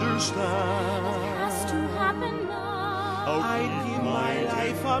understand. Has to happen now. I'd give my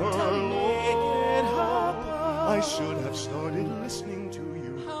life up to make it happen. I should have started listening to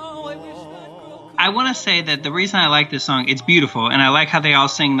you. I want to say that the reason I like this song, it's beautiful, and I like how they all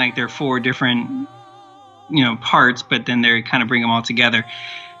sing like their 4 different, parts, but then they kind of bring them all together.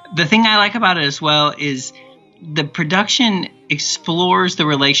 The thing I like about it as well is the production explores the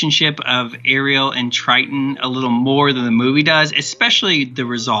relationship of Ariel and Triton a little more than the movie does, especially the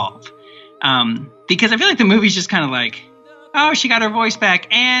resolve. Because I feel like the movie's just kind of like, oh, she got her voice back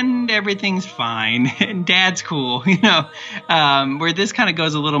and everything's fine and dad's cool, where this kind of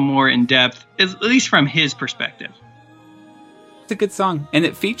goes a little more in depth, at least from his perspective. It's a good song, and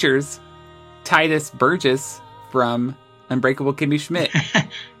it features Titus Burgess from Unbreakable Kimmy Schmidt.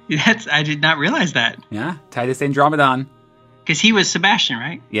 I did not realize that. Yeah, Titus Andromedon. Because he was Sebastian,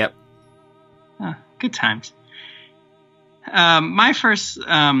 right? Yep. Oh, good times. My first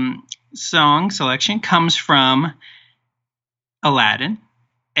song selection comes from Aladdin.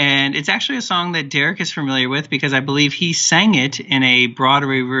 And it's actually a song that Derek is familiar with because I believe he sang it in a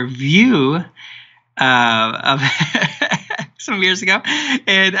Broadway review of some years ago.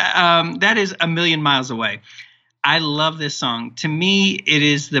 And that is A Million Miles Away. I love this song. To me, it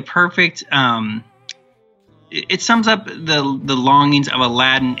is the perfect... it sums up the longings of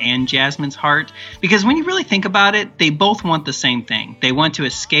Aladdin and Jasmine's heart. Because when you really think about it, they both want the same thing. They want to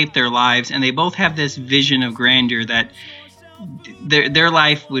escape their lives, and they both have this vision of grandeur that their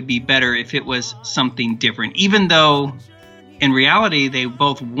life would be better if it was something different, even though in reality they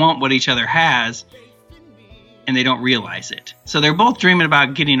both want what each other has and they don't realize it. So they're both dreaming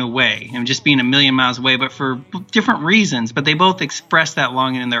about getting away and just being a million miles away, but for different reasons. But they both express that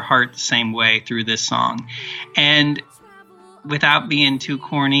longing in their heart the same way through this song. And without being too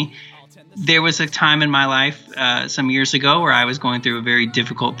corny, there was a time in my life some years ago where I was going through a very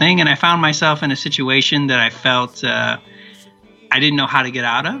difficult thing, and I found myself in a situation that I felt I didn't know how to get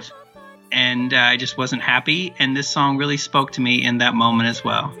out of, and I just wasn't happy, and this song really spoke to me in that moment as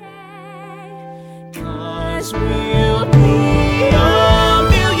well. 'Cause we'll be a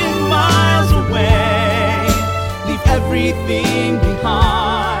million miles away, leave everything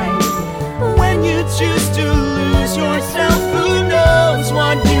behind. When you choose to lose yourself, who knows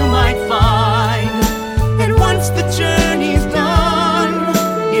what you might find. And once the journey's done,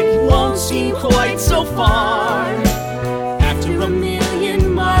 it won't seem quite so far. After a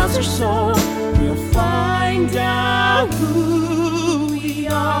million miles or so, we'll find out who we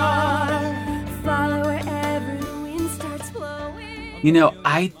are. Follow wherever the wind starts blowing. You know,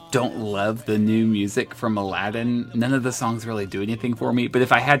 I don't love the new music from Aladdin. None of the songs really do anything for me, but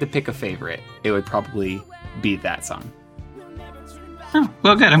if I had to pick a favorite, it would probably be that song. Oh,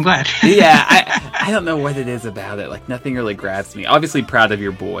 well, good. I'm glad. Yeah, I don't know what it is about it. Like, nothing really grabs me. Obviously, Proud of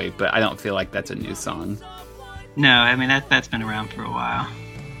Your Boy, but I don't feel like that's a new song. No, I mean, that's been around for a while.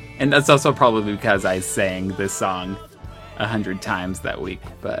 And that's also probably because I sang this song 100 times that week,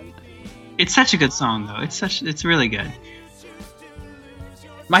 but... It's such a good song, though. It's really good.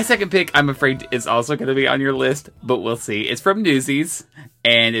 My second pick, I'm afraid, is also going to be on your list, but we'll see. It's from Newsies,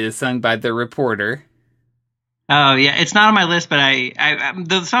 and it is sung by The Reporter. Oh, yeah. It's not on my list, but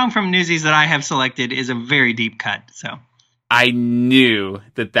the song from Newsies that I have selected is a very deep cut, so... I knew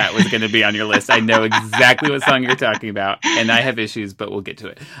that was going to be on your list. I know exactly what song you're talking about, and I have issues, but we'll get to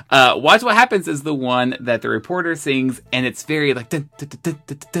it. Watch What Happens is the one that The Reporter sings, and it's very like, dun, dun, dun, dun,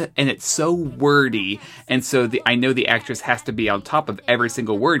 dun, dun, and it's so wordy, and so I know the actress has to be on top of every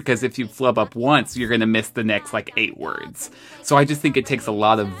single word, because if you flub up once, you're going to miss the next, 8 words. So I just think it takes a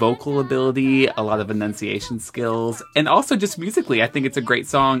lot of vocal ability, a lot of enunciation skills, and also just musically, I think it's a great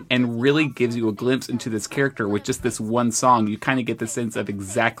song, and really gives you a glimpse into this character with just this one song. You kind of get the sense of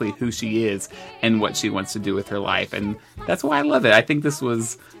exactly who she is and what she wants to do with her life. And that's why I love it. I think this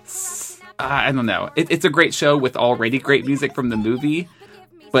was, I don't know. It's a great show with already great music from the movie,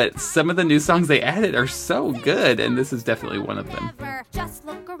 but some of the new songs they added are so good, and this is definitely one of them. Just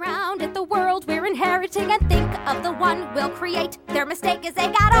look around at the world we're inheriting and think of the one we'll create. Their mistake is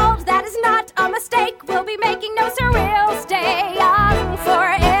they got old, that is not a mistake. We'll be making no sir, we'll stay young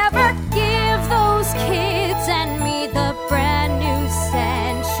forever. Give those kids and me the brand new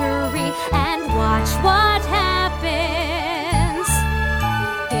century and watch what happens.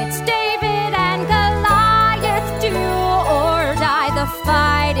 It's David and Goliath, do or die, the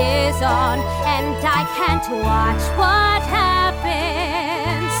fight is on, and I can't watch what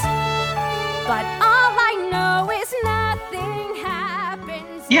happens, but all I know is nothing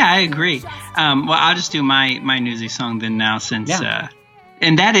happens. Yeah, I agree. Well, I'll just do my Newsies song then now, since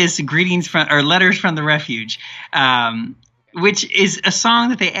and that is Letters from the Refuge, which is a song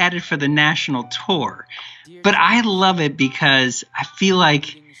that they added for the national tour. But I love it because I feel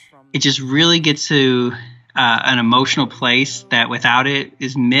like it just really gets to an emotional place that without it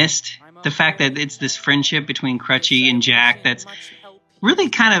is missed. The fact that it's this friendship between Crutchy and Jack that's really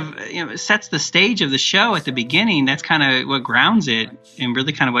kind of sets the stage of the show at the beginning. That's kind of what grounds it, and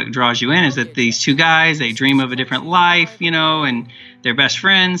really kind of what draws you in, is that these two guys, they dream of a different life, and they're best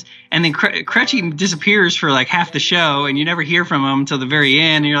friends. And then Crutchy disappears for half the show, and you never hear from him until the very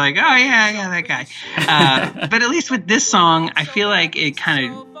end. And you're like, oh yeah, that guy. But at least with this song, I feel like it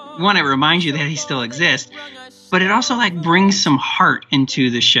kind of, it reminds you that he still exists, but it also brings some heart into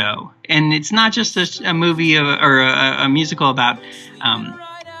the show. And it's not just a movie or a musical about,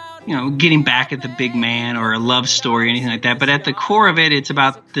 getting back at the big man or a love story or anything like that. But at the core of it, it's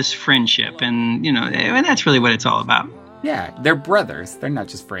about this friendship. And, and that's really what it's all about. Yeah, they're brothers. They're not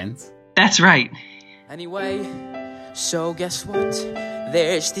just friends. That's right. Anyway, so guess what?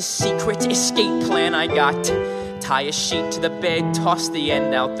 There's this secret escape plan I got. Tie a sheet to the bed, toss the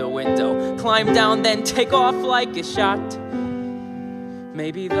end out the window, climb down, then take off like a shot.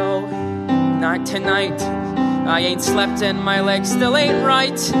 Maybe though, not tonight. I ain't slept and my legs still ain't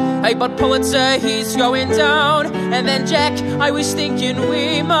right. Hey, but Pulitzer, he's going down. And then Jack, I was thinking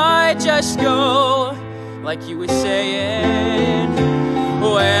we might just go, like you were saying,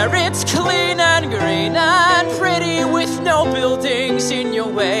 where it's clean and green and pretty with no buildings in your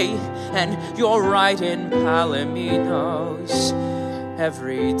way. and you're right in Palominos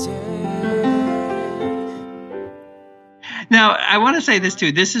every day. Now, I want to say this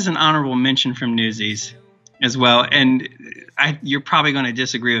too. This is an honorable mention from Newsies as well. And you're probably going to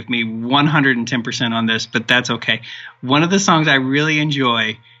disagree with me 110% on this, but that's okay. One of the songs I really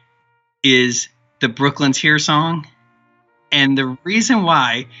enjoy is the Brooklyn's Here song. And the reason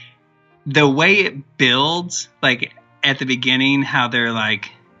why, the way it builds, like at the beginning, how they're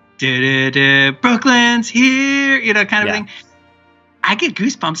like, Brooklyn's here, you know, kind of thing. I get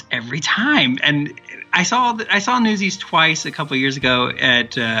goosebumps every time. And I saw Newsies twice a couple of years ago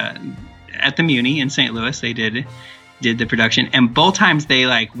at the Muni in St. Louis. They did the production, and both times they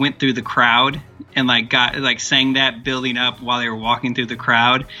like went through the crowd and sang that building up while they were walking through the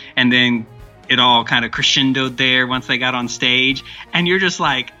crowd, and then it all kind of crescendoed there once they got on stage, and you're just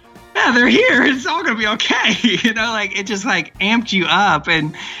like, yeah, they're here. It's all gonna be okay. You know, like it just like amped you up,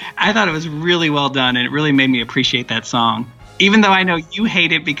 and I thought it was really well done, and it really made me appreciate that song. Even though I know you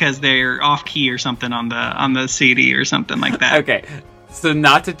hate it because they're off key or something on the CD or something like that. Okay, so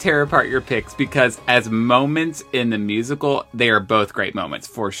not to tear apart your picks, because as moments in the musical, they are both great moments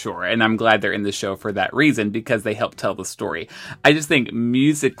for sure. And I'm glad they're in the show for that reason, because they help tell the story. I just think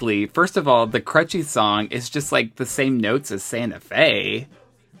musically, first of all, the Crutchy song is just like the same notes as Santa Fe.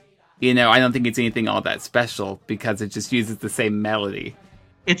 You know, I don't think it's anything all that special because it just uses the same melody.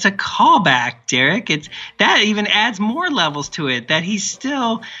 It's a callback, Derek. That even adds more levels to it, that he's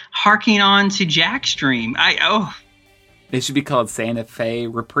still harking on to Jackstream. It should be called Santa Fe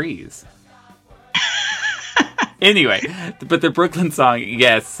Reprise. Anyway, but the Brooklyn song,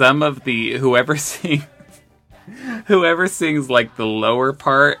 yes, some of the whoever sings like the lower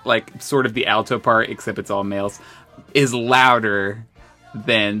part, like sort of the alto part, except it's all males, is louder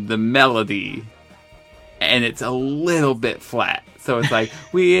than the melody, and it's a little bit flat. So it's like,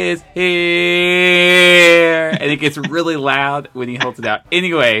 we is here, and it gets really loud when he holds it out.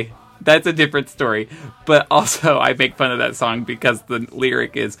 Anyway, that's a different story. But also, I make fun of that song because the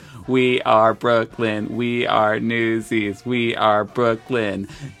lyric is, we are Brooklyn, we are Newsies, we are Brooklyn,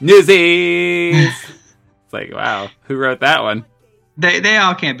 Newsies. It's like, wow, who wrote that one? They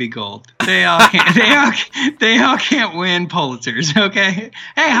all can't be gold. They all can't. they all can't win Pulitzers. Okay.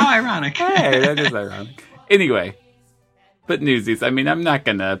 Hey, how ironic. Hey, that is ironic. Anyway. But Newsies, I mean, I'm not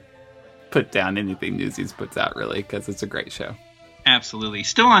going to put down anything Newsies puts out, really, because it's a great show. Absolutely.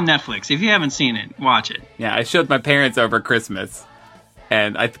 Still on Netflix. If you haven't seen it, watch it. Yeah, I showed my parents over Christmas,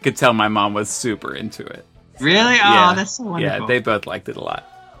 and I could tell my mom was super into it. So, really? Oh, that's so wonderful. Yeah, they both liked it a lot.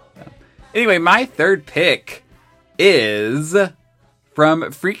 So. Anyway, my third pick is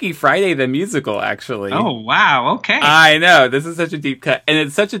from Freaky Friday the Musical, actually. Oh, wow. Okay. I know. This is such a deep cut. And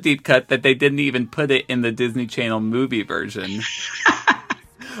it's such a deep cut that they didn't even put it in the Disney Channel movie version.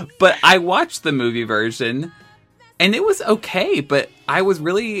 But I watched the movie version, and it was okay, but I was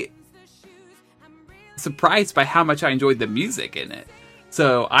really surprised by how much I enjoyed the music in it.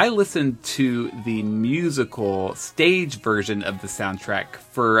 So I listened to the musical stage version of the soundtrack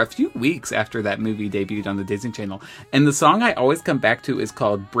for a few weeks after that movie debuted on the Disney Channel. And the song I always come back to is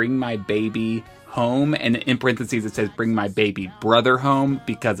called Bring My Baby Home. And in parentheses it says Bring My Baby Brother Home,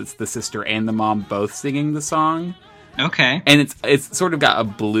 because it's the sister and the mom both singing the song. Okay. And it's sort of got a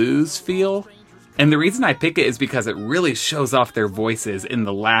blues feel. And the reason I pick it is because it really shows off their voices in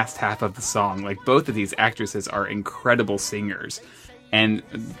the last half of the song. Like, both of these actresses are incredible singers. And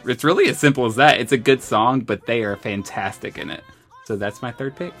it's really as simple as that. It's a good song, but they are fantastic in it. So that's my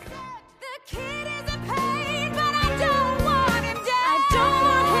third pick. The kid is a pain, but I don't want him dead. I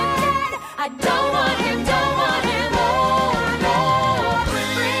don't want him dead. I don't want him, don't want him. Oh, no.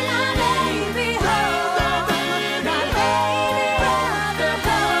 Bring my baby home. My baby brother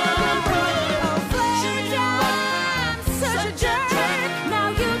home. Oh, Fletcher, such a jerk.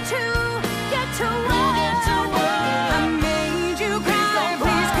 Now you two get to work. I made you cry.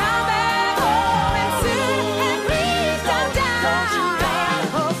 Please come back home and soon, and please don't die.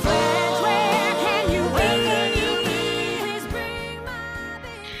 Oh, Fletch, where can you be? Please bring my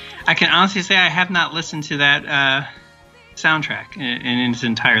baby. I can honestly say I have not listened to that soundtrack in its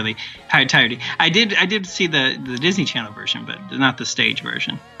entirety. I did see the Disney Channel version, but not the stage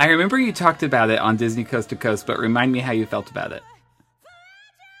version. I remember you talked about it on Disney Coast to Coast, but remind me how you felt about it.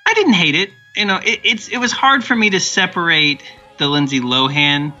 I didn't hate it. You know, it was hard for me to separate the Lindsay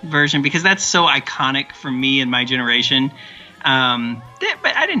Lohan version because that's so iconic for me and my generation. But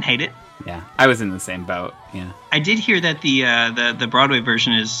I didn't hate it. Yeah, I was in the same boat. Yeah, I did hear that the Broadway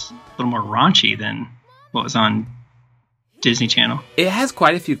version is a little more raunchy than what was on Disney Channel. it has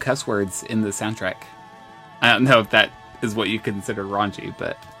quite a few cuss words in the soundtrack. I don't know if that is what you consider raunchy,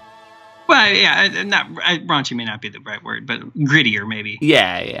 but Well, yeah, not raunchy may not be the right word, but grittier maybe.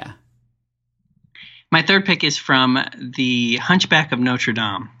 Yeah. My third pick is from The Hunchback of Notre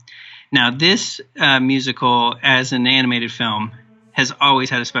Dame. Now, this musical, as an animated film, has always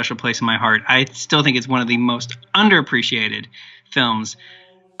had a special place in my heart. I still think it's one of the most underappreciated films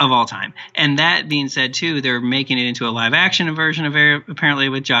of all time. And that being said, too, they're making it into a live-action version of it, apparently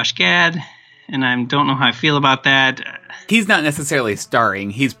with Josh Gad, and I don't know how I feel about that. He's not necessarily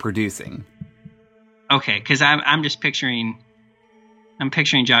starring, he's producing. Okay, because I'm just picturing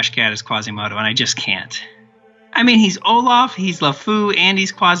Josh Gad as Quasimodo, and I just can't. I mean, he's Olaf, he's LeFou, and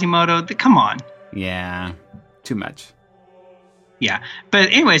he's Quasimodo. Come on. Yeah, too much. Yeah,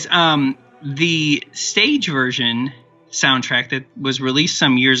 but anyways, the stage version soundtrack that was released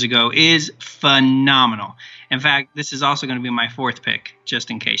some years ago is phenomenal. In fact, this is also going to be my fourth pick,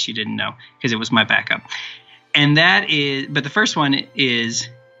 just in case you didn't know, because it was my backup. And but the first one is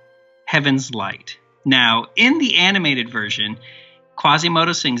Heaven's Light. Now, in the animated version,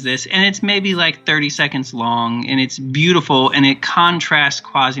 Quasimodo sings this, and it's maybe like 30 seconds long, and it's beautiful, and it contrasts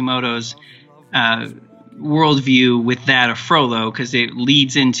Quasimodo's worldview with that of Frollo, because it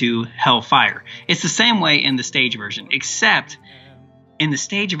leads into Hellfire. It's the same way in the stage version, except in the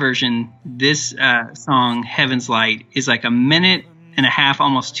stage version, this song, Heaven's Light, is like 1.5 minutes,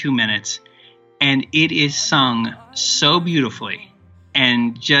 almost 2 minutes, and it is sung so beautifully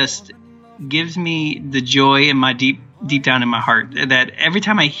and just gives me the joy in my deep down in my heart that every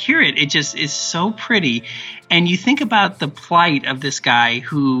time I hear it, it just is so pretty. And you think about the plight of this guy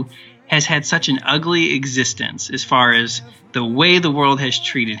who has had such an ugly existence as far as the way the world has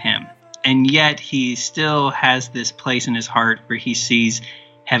treated him. And yet he still has this place in his heart where he sees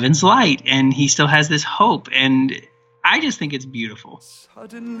heaven's light and he still has this hope. And I just think it's beautiful.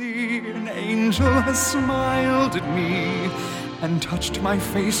 Suddenly an angel has smiled at me and touched my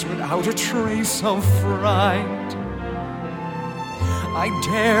face without a trace of fright. I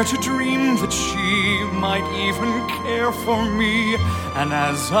dare to dream that she might even care for me, and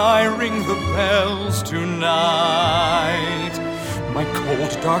as I ring the bells tonight, my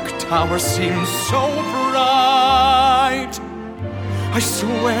cold dark tower seems so bright. I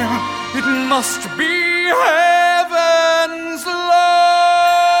swear it must be heaven's light.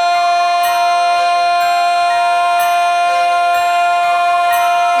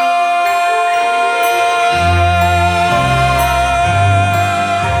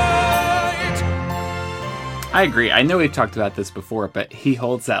 I agree. I know we've talked about this before, but he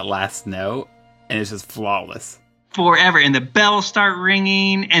holds that last note, and it's just flawless. Forever. And the bells start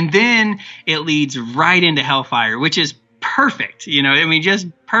ringing, and then it leads right into Hellfire, which is perfect. You know, I mean, just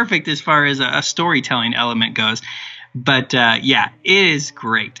perfect as far as a storytelling element goes. But, yeah, it is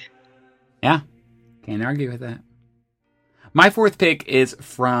great. Yeah, can't argue with that. My fourth pick is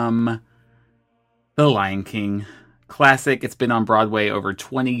from The Lion King. Classic. It's been on Broadway over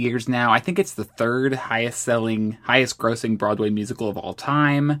 20 years now. I think it's the third highest grossing Broadway musical of all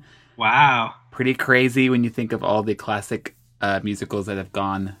time. Wow. Pretty crazy when you think of all the classic musicals that have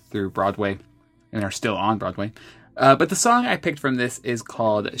gone through Broadway and are still on Broadway. But the song I picked from this is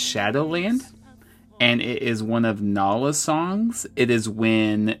called Shadowland, and it is one of Nala's songs. It is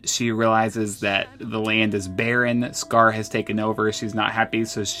when she realizes that the land is barren, Scar has taken over, she's not happy,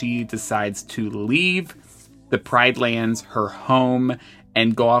 so she decides to leave the Pride Lands, her home,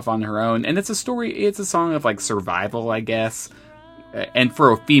 and go off on her own. And it's a song of like survival, I guess. And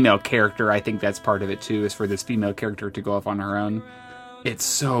for a female character, I think that's part of it too, is for this female character to go off on her own. It's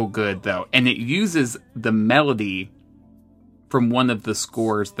so good though. And it uses the melody from one of the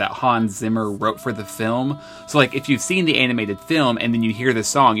scores that Hans Zimmer wrote for the film. So like if you've seen the animated film and then you hear the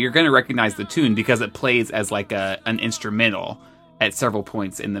song, you're going to recognize the tune because it plays as like an instrumental at several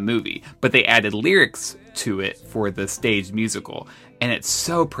points in the movie, but they added lyrics to it for the stage musical, and it's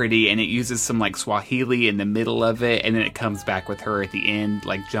so pretty, and it uses some like Swahili in the middle of it, and then it comes back with her at the end,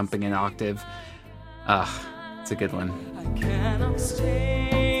 like jumping an octave. It's a good one. I cannot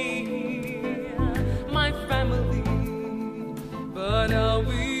stay, my family, but I'll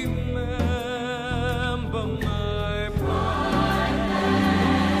remember my pride.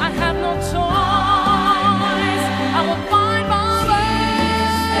 I have no choice, I will find my way.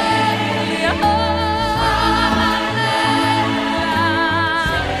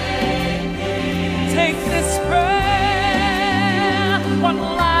 Take this prayer, what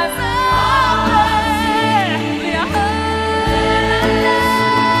lies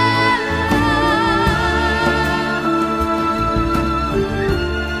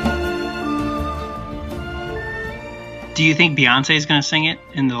Do you think Beyonce is going to sing it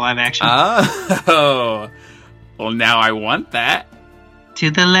in the live action? Oh, well, now I want that. To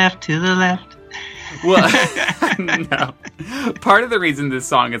the left, to the left. Well, no. Part of the reason this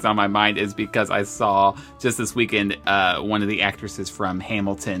song is on my mind is because I saw just this weekend one of the actresses from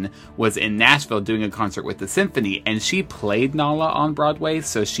Hamilton was in Nashville doing a concert with the symphony, and she played Nala on Broadway.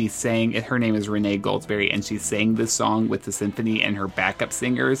 So she sang, her name is Renee Goldsberry, and she sang this song with the symphony and her backup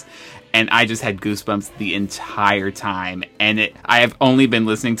singers. And I just had goosebumps the entire time. And I have only been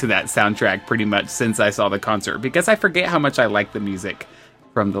listening to that soundtrack pretty much since I saw the concert, because I forget how much I like the music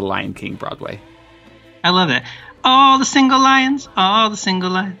from the Lion King Broadway. I love that. All the single lions, all the single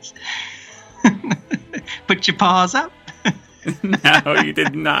lions. Put your paws up. No, you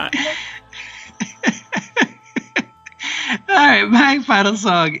did not. All right, my final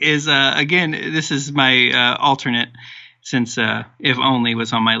song is, again, this is my alternate, since If Only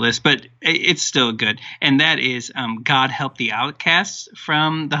was on my list, but it's still good. And that is God Help the Outcasts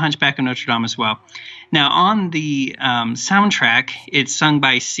from The Hunchback of Notre Dame as well. Now, on the soundtrack, it's sung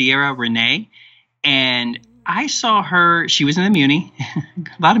by Sierra Renee. And I saw her, she was in the Muni, a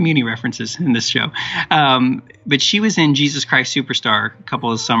lot of Muni references in this show, but she was in Jesus Christ Superstar a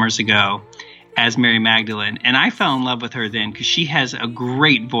couple of summers ago as Mary Magdalene, and I fell in love with her then because she has a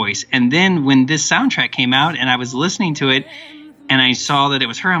great voice. And then when this soundtrack came out and I was listening to it and I saw that it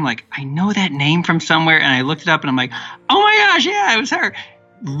was her, I'm like, I know that name from somewhere, and I looked it up and I'm like, oh my gosh, yeah, it was her.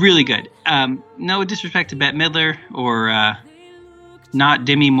 Really good. No disrespect to Bette Midler or not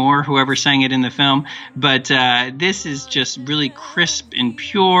Demi Moore, whoever sang it in the film, but this is just really crisp and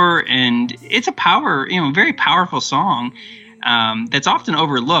pure, and it's a very powerful song that's often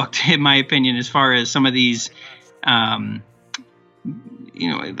overlooked, in my opinion, as far as some of these, like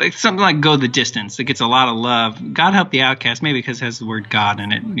something like Go the Distance that gets a lot of love. God Help the Outcast, maybe because it has the word God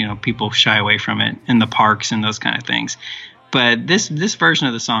in it. People shy away from it in the parks and those kind of things. But this version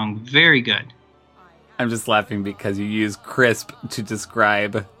of the song, very good. I'm just laughing because you use crisp to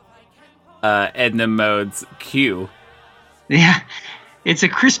describe Edna Mode's Q. Yeah, it's a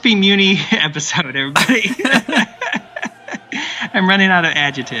crispy Muni episode, everybody. I'm running out of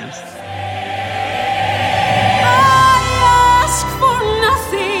adjectives. I ask for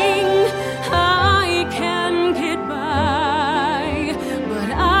nothing, I can get by,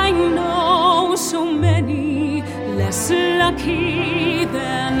 but I know so many less lucky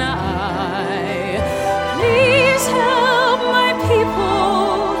than I. Please help my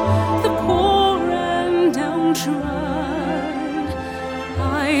people, the poor and downtrodden.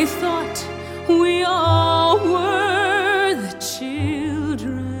 I thought we all were the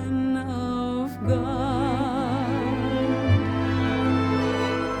children of God.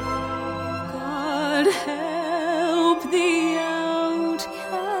 God help the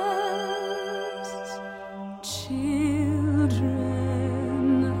outcasts, children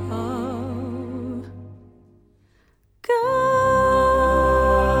of God.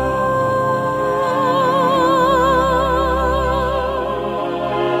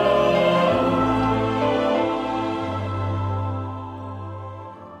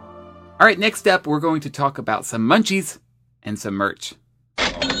 All right, next up, we're going to talk about some munchies and some merch. I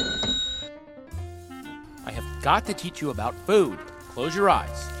have got to teach you about food. Close your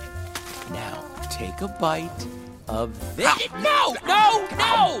eyes. Now, take a bite of this. No!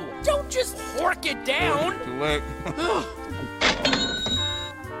 Don't just fork it down! Too late.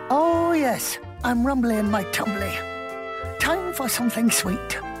 Oh, yes, I'm rumbly in my tumbly. Time for something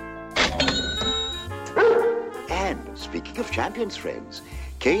sweet. And speaking of champions, friends,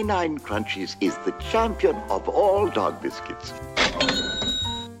 K9 Crunchies is the champion of all dog biscuits.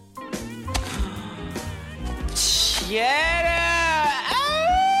 Cheddar!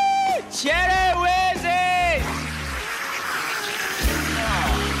 Ah! Cheddar whizzes!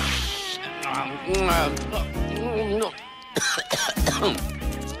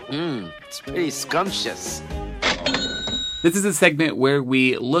 It's pretty scrumptious. This is a segment where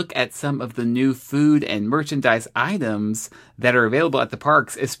we look at some of the new food and merchandise items that are available at the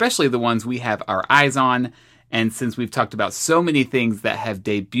parks, especially the ones we have our eyes on. And since we've talked about so many things that have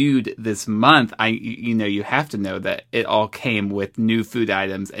debuted this month, you have to know that it all came with new food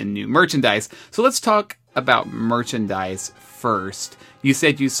items and new merchandise. So let's talk about merchandise first. You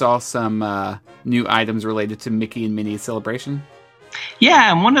said you saw some new items related to Mickey and Minnie's celebration?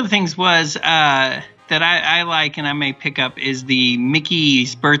 Yeah, and one of the things was that I like and I may pick up is the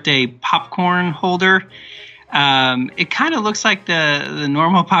Mickey's birthday popcorn holder. It kind of looks like the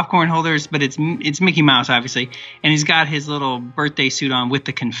normal popcorn holders, but it's Mickey Mouse, obviously. And he's got his little birthday suit on with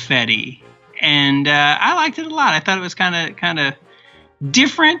the confetti. And I liked it a lot. I thought it was kind of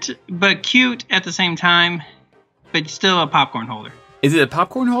different, but cute at the same time, but still a popcorn holder. Is it a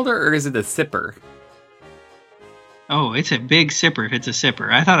popcorn holder or is it a sipper? Oh, it's a big sipper if it's a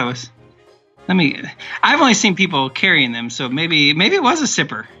sipper. I thought it was... I've only seen people carrying them, so maybe it was a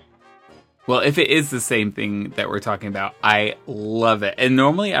sipper. Well, if it is the same thing that we're talking about, I love it. And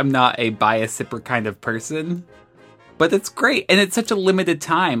normally I'm not a buy a sipper kind of person, but it's great. And it's such a limited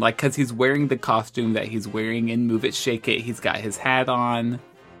time, like, because he's wearing the costume that he's wearing in Move It, Shake It. He's got his hat on.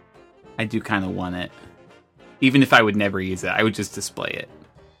 I do kind of want it. Even if I would never use it, I would just display it.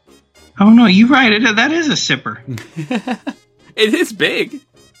 Oh, no, you're right. That is a sipper. It is big.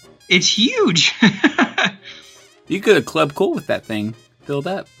 It's huge. You could have Club Cool with that thing filled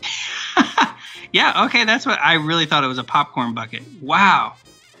up. Yeah, okay, that's what I really thought it was, a popcorn bucket. Wow.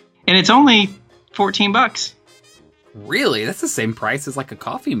 And it's only $14. Really? That's the same price as like a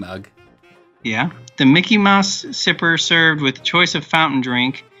coffee mug. Yeah. The Mickey Mouse sipper served with choice of fountain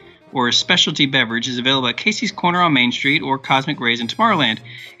drink or a specialty beverage is available at Casey's Corner on Main Street or Cosmic Rays in Tomorrowland.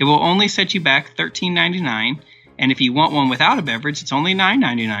 It will only set you back $13.99, and if you want one without a beverage, it's only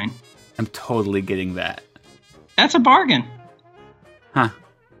 $9.99. I'm totally getting that. That's a bargain. Huh.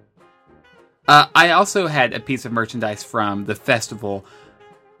 I also had a piece of merchandise from the festival,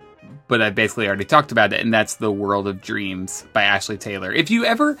 but I basically already talked about it, and that's The World of Dreams by Ashley Taylor. If you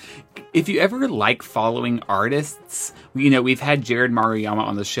ever like following artists, you know, we've had Jared Maruyama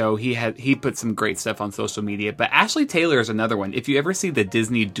on the show. He put some great stuff on social media, but Ashley Taylor is another one. If you ever see the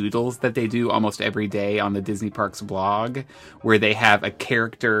Disney doodles that they do almost every day on the Disney Parks blog, where they have a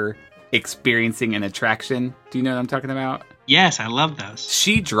character experiencing an attraction, do you know what I'm talking about? Yes, I love those.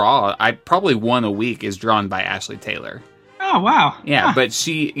 Probably one a week is drawn by Ashley Taylor. Oh, wow. Yeah, but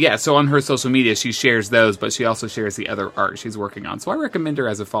so on her social media, she shares those, but she also shares the other art she's working on. So I recommend her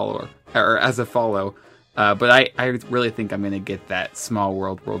as a follow. But I really think I'm going to get that Small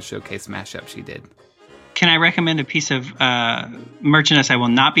World Showcase mashup she did. Can I recommend a piece of merchandise I will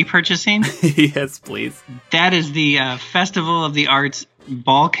not be purchasing? Yes, please. That is the Festival of the Arts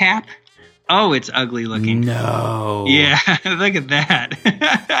ball cap. Oh, it's ugly looking. No. Yeah, look at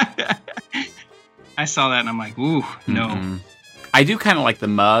that. I saw that and I'm like, ooh, no. Mm-mm. I do kind of like the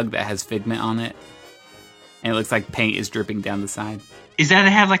mug that has Figment on it. And it looks like paint is dripping down the side. Is that it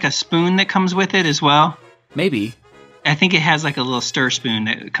have like a spoon that comes with it as well? Maybe. I think it has like a little stir spoon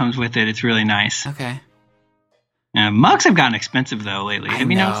that comes with it. It's really nice. Okay. Mugs have gotten expensive though lately. Have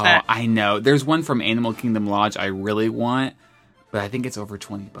you noticed that? I know. There's one from Animal Kingdom Lodge I really want, but I think it's over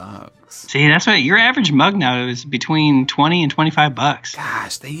 $20. See, that's what your average mug now is between $20 and $25.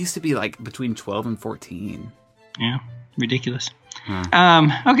 Gosh, they used to be like between 12 and 14. Yeah, ridiculous.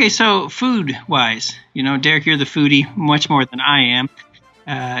 Okay, so food-wise, you know, Derek, you're the foodie much more than I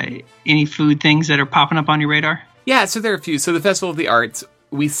am. Any food things that are popping up on your radar? Yeah, so there are a few. So the Festival of the Arts,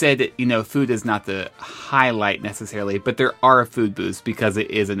 we said, you know, food is not the highlight necessarily, but there are food booths because it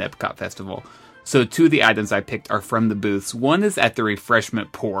is an Epcot festival. So two of the items I picked are from the booths. One is at the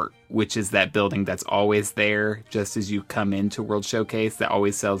Refreshment Port, which is that building that's always there just as you come into World Showcase that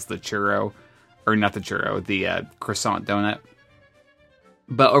always sells the churro, or not the churro, the croissant donut.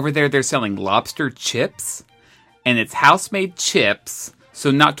 But over there, they're selling lobster chips, and it's house-made chips, so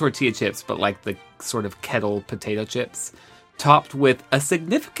not tortilla chips, but like the sort of kettle potato chips, topped with a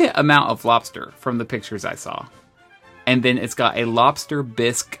significant amount of lobster from the pictures I saw. And then it's got a lobster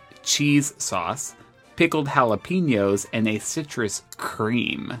bisque cheese sauce, pickled jalapenos, and a citrus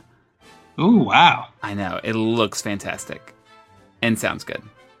cream. Ooh, wow. I know. It looks fantastic. And sounds good.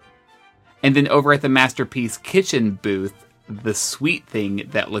 And then over at the Masterpiece Kitchen booth, the sweet thing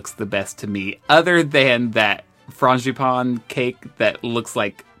that looks the best to me, other than that frangipane cake that looks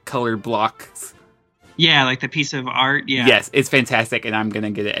like colored blocks. Yeah, like the piece of art. Yeah. Yes, it's fantastic, and I'm going to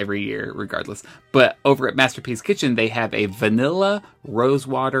get it every year regardless. But over at Masterpiece Kitchen, they have a vanilla,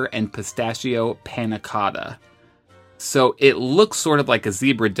 rosewater, and pistachio panna cotta. So it looks sort of like a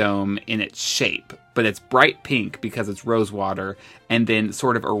zebra dome in its shape, but it's bright pink because it's rosewater, and then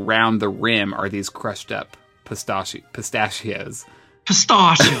sort of around the rim are these crushed up pistachios.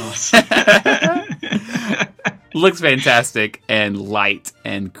 Pistachios! Looks fantastic and light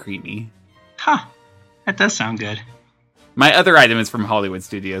and creamy. Huh. That does sound good. My other item is from Hollywood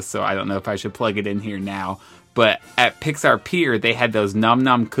Studios, so I don't know if I should plug it in here now. But at Pixar Pier, they had those Nom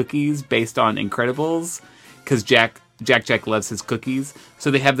Nom cookies based on Incredibles, because Jack loves his cookies. So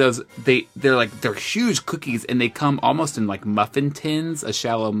they have those. They're huge cookies, and they come almost in like muffin tins, a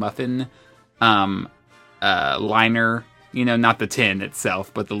shallow muffin liner. You know, not the tin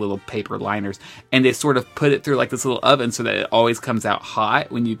itself, but the little paper liners. And they sort of put it through like this little oven so that it always comes out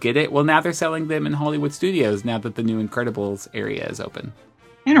hot when you get it. Well, now they're selling them in Hollywood Studios now that the new Incredibles area is open.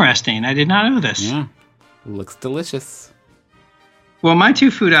 Interesting. I did not know this. Yeah. Looks delicious. Well, my 2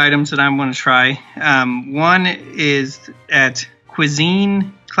 food items that I want to try, one is at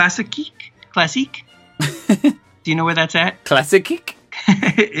Cuisine Classique. Classique? Do you know where that's at? Classique?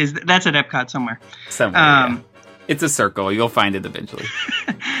 That's at Epcot somewhere. Somewhere, yeah. It's a circle. You'll find it eventually.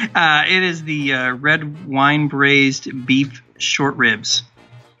 It is the red wine braised beef short ribs.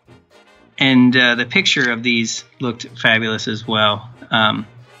 And the picture of these looked fabulous as well. Oh,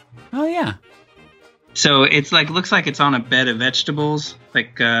 yeah. So it's looks like it's on a bed of vegetables,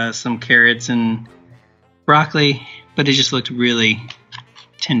 like some carrots and broccoli, but it just looked really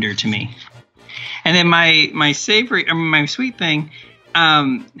tender to me. And then my savory, my sweet thing,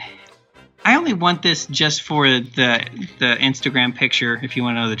 I only want this just for the Instagram picture, if you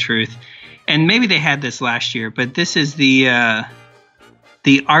want to know the truth. And maybe they had this last year, but this is the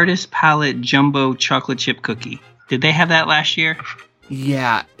Artist Palette Jumbo Chocolate Chip Cookie. Did they have that last year?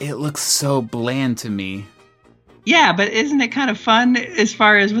 Yeah, it looks so bland to me. Yeah, but isn't it kind of fun as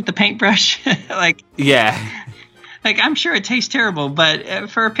far as with the paintbrush? Yeah. I'm sure it tastes terrible, but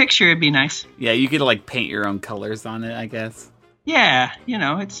for a picture, it'd be nice. Yeah, you get to paint your own colors on it, I guess. Yeah,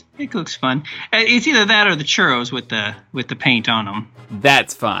 it looks fun. It's either that or the churros with the paint on them.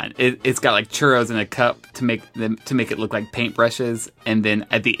 That's fun. It's got churros in a cup to make it look like paintbrushes, and then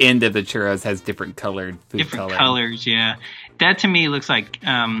at the end of the churros has different colored food different colors. Yeah, that to me looks like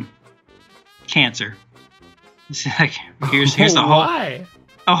cancer. It's here's a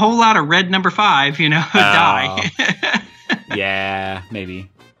whole lot of red number 5. Die. Yeah,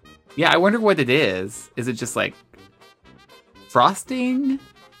 maybe. Yeah, I wonder what it is. Is it just frosting,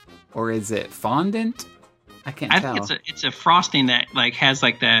 or is it fondant? I can't tell. I think it's a frosting that has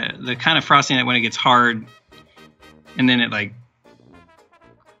the kind of frosting that when it gets hard, and then it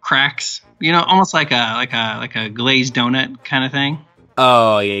cracks. Almost like a glazed donut kind of thing.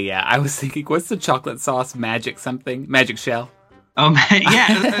 Oh yeah. I was thinking, what's the chocolate sauce magic shell? Oh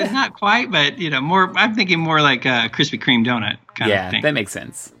yeah, not quite, but more. I'm thinking more like a Krispy Kreme donut kind of thing. Yeah, that makes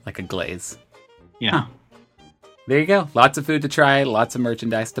sense. Like a glaze. Yeah. Huh. There you go. Lots of food to try. Lots of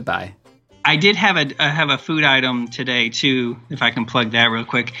merchandise to buy. I did have a food item today too, if I can plug that real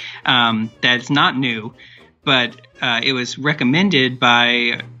quick. That's not new, but it was recommended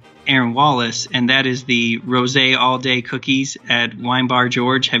by Aaron Wallace, and that is the Rosé All Day cookies at Wine Bar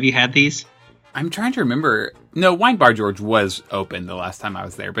George. Have you had these? I'm trying to remember. No, Wine Bar George was open the last time I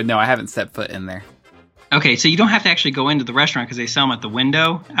was there, but no, I haven't stepped foot in there. Okay, so you don't have to actually go into the restaurant because they sell them at the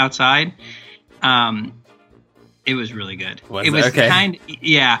window outside. It was really good. It was okay.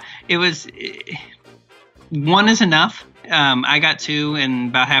 It was. One is enough. I got 2, and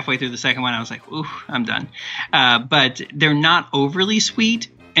about halfway through the second one, I was like, "Ooh, I'm done." But they're not overly sweet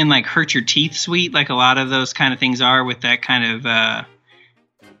and hurt your teeth sweet like a lot of those kind of things are with that kind of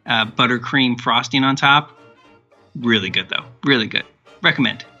buttercream frosting on top. Really good though. Really good.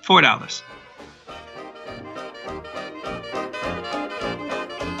 Recommend. $4.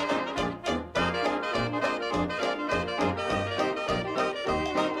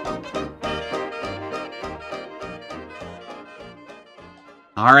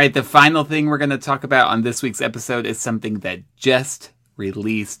 All right, the final thing we're going to talk about on this week's episode is something that just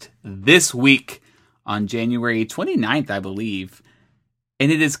released this week on January 29th, I believe.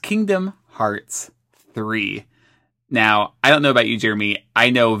 And it is Kingdom Hearts 3. Now, I don't know about you, Jeremy. I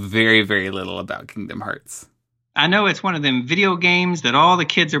know very, very little about Kingdom Hearts. I know it's one of them video games that all the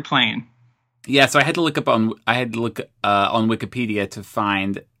kids are playing. Yeah, so I had to look on Wikipedia to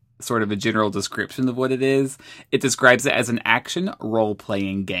find sort of a general description of what it is. It describes it as an action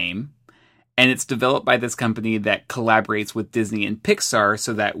role-playing game, and it's developed by this company that collaborates with Disney and Pixar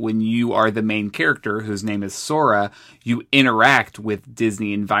so that when you are the main character, whose name is Sora, you interact with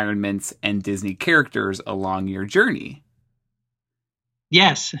Disney environments and Disney characters along your journey.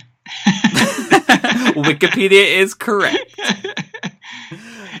 Yes. Wikipedia is correct.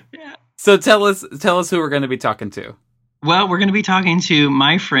 Yeah. So tell us who we're going to be talking to. Well, we're going to be talking to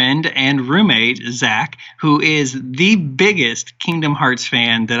my friend and roommate, Zach, who is the biggest Kingdom Hearts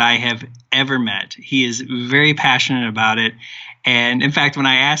fan that I have ever met. He is very passionate about it. And in fact, when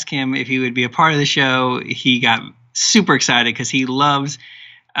I asked him if he would be a part of the show, he got super excited because he loves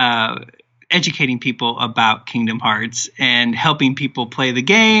educating people about Kingdom Hearts and helping people play the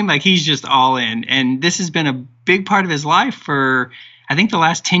game. He's just all in. And this has been a big part of his life for, I think, the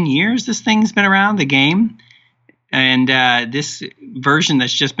last 10 years this thing's been around, the game. And this version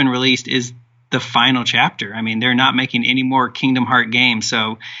that's just been released is the final chapter. I mean, they're not making any more Kingdom Heart games,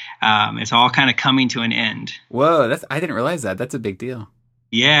 so it's all kind of coming to an end. Whoa, I didn't realize that. That's a big deal.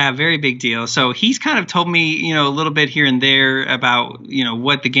 Yeah, very big deal. So he's kind of told me, a little bit here and there about,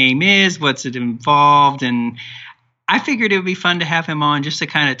 what the game is, what's it involved, and I figured it would be fun to have him on just to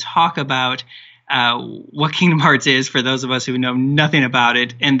kind of talk about what Kingdom Hearts is for those of us who know nothing about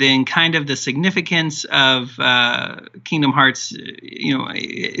it, and then kind of the significance of Kingdom Hearts,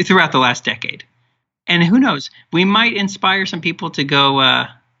 throughout the last decade. And who knows, we might inspire some people to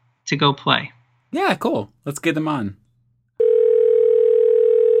go play. Yeah, cool. Let's get them on.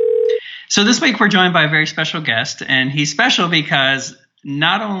 So this week we're joined by a very special guest, and he's special because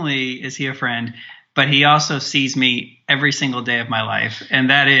not only is he a friend, but he also sees me every single day of my life, and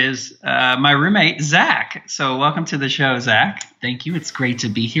that is my roommate, Zach. So welcome to the show, Zach. Thank you. It's great to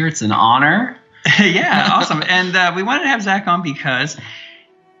be here. It's an honor. Yeah, awesome. And we wanted to have Zach on because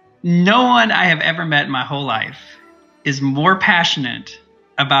no one I have ever met in my whole life is more passionate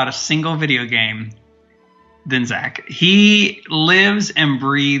about a single video game than Zach. He lives and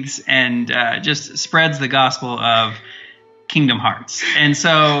breathes and just spreads the gospel of Kingdom Hearts. And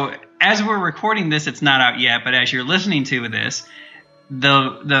so as we're recording this, it's not out yet, but as you're listening to this,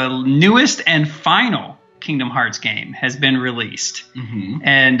 the newest and final Kingdom Hearts game has been released. Mm-hmm.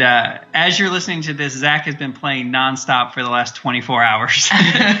 And as you're listening to this, Zach has been playing nonstop for the last 24 hours.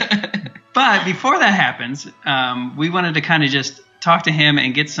 But before that happens, we wanted to kind of just talk to him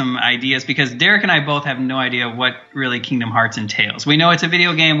and get some ideas, because Derek and I both have no idea what really Kingdom Hearts entails. We know it's a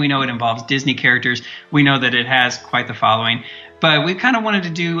video game. We know it involves Disney characters. We know that it has quite the following. But we kind of wanted to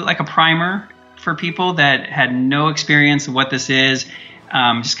do like a primer for people that had no experience of what this is.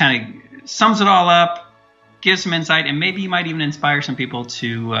 Just kind of sums it all up, gives some insight, and maybe you might even inspire some people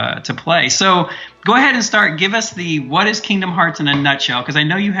to play. So go ahead and start. Give us the what is Kingdom Hearts in a nutshell, because I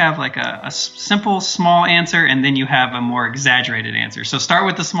know you have like a simple, small answer, and then you have a more exaggerated answer. So start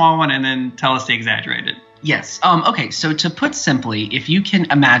with the small one and then tell us the exaggerated. Yes. Okay. So to put simply, if you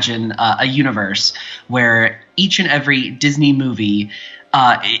can imagine a universe where each and every Disney movie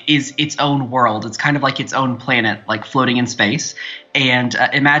is its own world. It's kind of like its own planet, like floating in space. And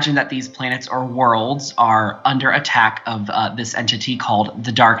imagine that these planets or worlds are under attack of this entity called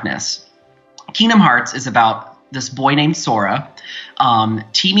the Darkness. Kingdom Hearts is about this boy named Sora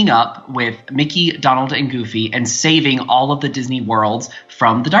teaming up with Mickey, Donald, and Goofy and saving all of the Disney worlds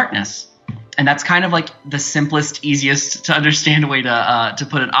from the Darkness. And that's kind of like the simplest, easiest to understand way to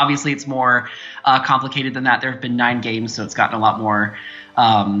put it. Obviously, it's more complicated than that. There have been 9 games, so it's gotten a lot more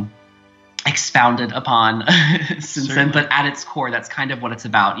expounded upon since then. But at its core, that's kind of what it's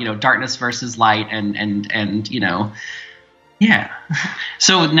about. Darkness versus light, and yeah.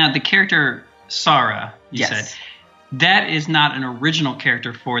 So now the character Sora, you Yes. said, that is not an original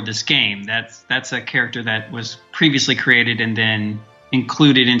character for this game. That's a character that was previously created and then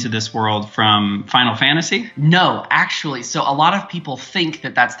included into this world from Final Fantasy? No, actually. So a lot of people think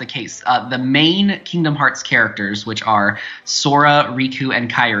that that's the case. The main Kingdom Hearts characters, which are Sora, Riku,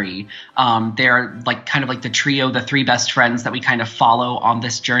 and Kairi, they're like kind of like the trio, the 3 best friends that we kind of follow on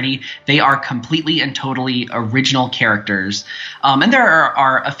this journey. They are completely and totally original characters. And there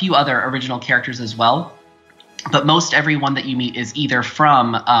are a few other original characters as well. But most everyone that you meet is either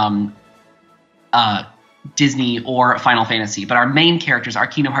from Disney or Final Fantasy, but our main characters are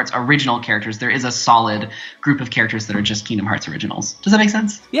Kingdom Hearts original characters. There is a solid group of characters that are just Kingdom Hearts originals. Does that make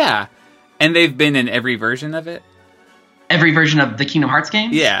sense? Yeah. And they've been in every version of it? Every version of the Kingdom Hearts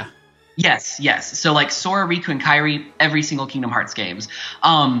games? Yeah. Yes. So like Sora, Riku, and Kairi, every single Kingdom Hearts games.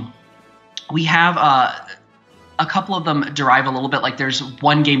 We have a couple of them derive a little bit. Like there's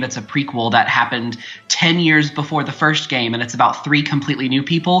one game that's a prequel that happened 10 years before the first game, and it's about 3 completely new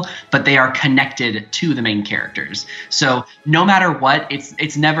people, but they are connected to the main characters. So no matter what,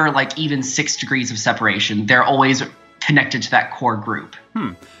 it's never like even 6 degrees of separation. They're always connected to that core group.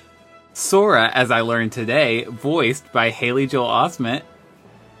 Sora, as I learned today, voiced by Haley Joel Osment.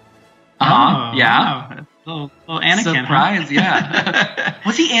 Yeah. Little Anakin. Surprise, yeah.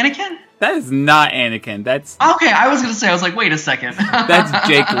 Was he Anakin? That is not Anakin. That's Okay, I was going to say, I was like, wait a second. that's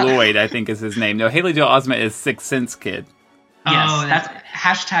Jake Lloyd, I think is his name. No, Haley Joel Osment is Sixth Sense Kid. Yes, Oh, that's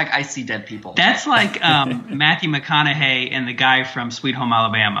hashtag I see dead people. That's like Matthew McConaughey and the guy from Sweet Home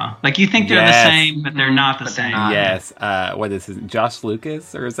Alabama. Like you think they're Yes. the same, but they're not the But they're same. not. Yes. What is his Josh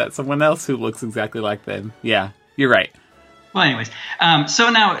Lucas? Or is that someone else who looks exactly like them? Yeah, you're right. Well, anyways, so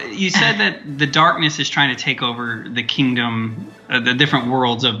now you said that the darkness is trying to take over the kingdom, the different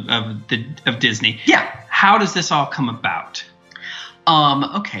worlds of Disney. Yeah. How does this all come about?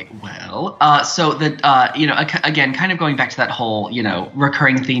 Okay, well, so again, kind of going back to that whole,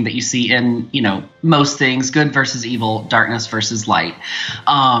 recurring theme that you see in, most things, good versus evil, darkness versus light.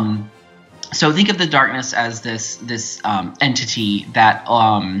 So think of the darkness as this entity that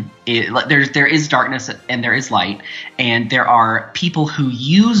there is darkness and there is light, and there are people who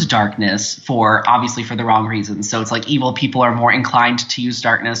use darkness for the wrong reasons. So it's like evil people are more inclined to use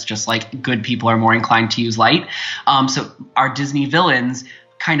darkness, just like good people are more inclined to use light. So our Disney villains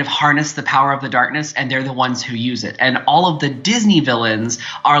kind of harness the power of the darkness, and they're the ones who use it. And all of the Disney villains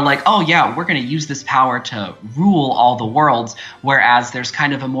are like, oh yeah, we're going to use this power to rule all the worlds, whereas there's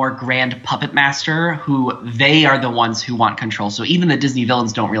kind of a more grand puppet master who they are the ones who want control. So even the Disney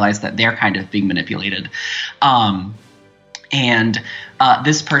villains don't realize that they're kind of being manipulated. And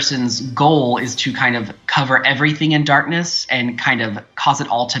this person's goal is to kind of cover everything in darkness and kind of cause it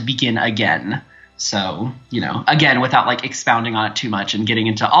all to begin again. So, again, without like expounding on it too much and getting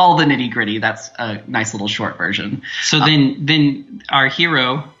into all the nitty gritty, that's a nice little short version. So then our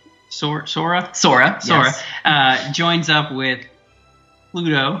hero, Sora, yes. Joins up with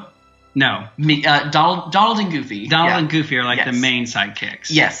Pluto. No. Donald and Goofy. Donald and Goofy are like the main sidekicks.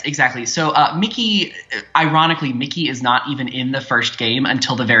 Yes, exactly. So Mickey, ironically, Mickey is not even in the first game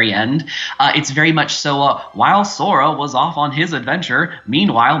until the very end. It's very much so while Sora was off on his adventure,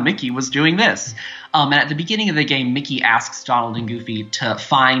 meanwhile, Mickey was doing this. And at the beginning of the game, Mickey asks Donald and Goofy to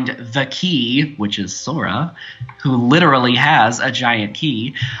find the key, which is Sora, who literally has a giant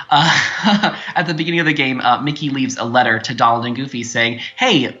key. At the beginning of the game, Mickey leaves a letter to Donald and Goofy saying,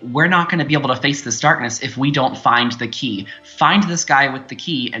 hey, we're not going to be able to face this darkness if we don't find the key. Find this guy with the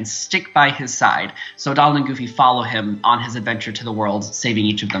key and stick by his side. So Donald and Goofy follow him on his adventure to the world, saving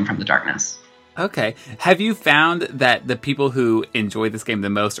each of them from the darkness. Okay. Have you found that the people who enjoy this game the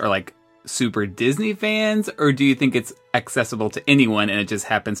most are like super Disney fans, or do you think it's accessible to anyone and it just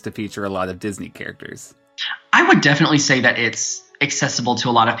happens to feature a lot of Disney characters? I would definitely say that it's accessible to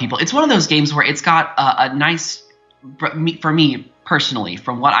a lot of people. It's one of those games where it's got a nice, for me personally,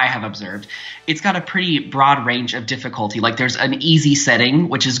 from what I have observed, it's got a pretty broad range of difficulty. Like there's an easy setting,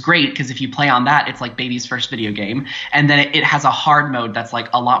 which is great because if you play on that, it's like baby's first video game. And then it has a hard mode that's like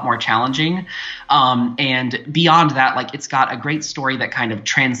a lot more challenging. And beyond that, like it's got a great story that kind of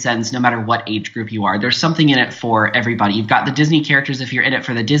transcends no matter what age group you are. There's something in it for everybody. You've got the Disney characters if you're in it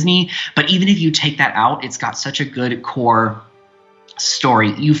for the Disney, but even if you take that out, it's got such a good core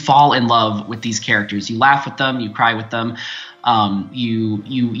story. You fall in love with these characters. You laugh with them, you cry with them.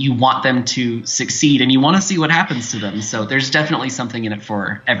 You want them to succeed and you want to see what happens to them. So there's definitely something in it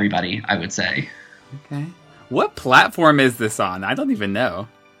for everybody, I would say. Okay. What platform is this on? I don't even know.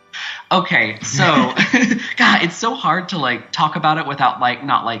 Okay, so God, it's so hard to like talk about it without like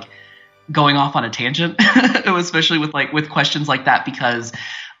not like going off on a tangent, especially with questions like that, because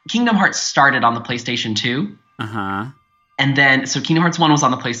Kingdom Hearts started on the PlayStation 2. Uh-huh. And then, so Kingdom Hearts 1 was on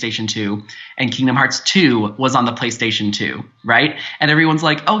the PlayStation 2, and Kingdom Hearts 2 was on the PlayStation 2, right? And everyone's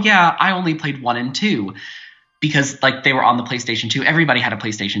like, oh yeah, I only played 1 and 2, because like they were on the PlayStation 2. Everybody had a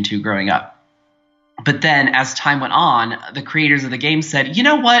PlayStation 2 growing up. But then as time went on, the creators of the game said, you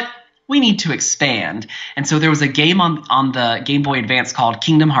know what? We need to expand. And so there was a game on the Game Boy Advance called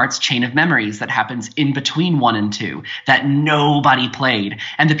Kingdom Hearts Chain of Memories that happens in between 1 and 2 that nobody played.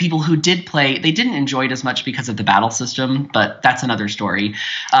 And the people who did play, they didn't enjoy it as much because of the battle system, but that's another story.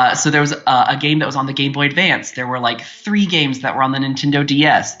 So there was a game that was on the Game Boy Advance. There were like 3 games that were on the Nintendo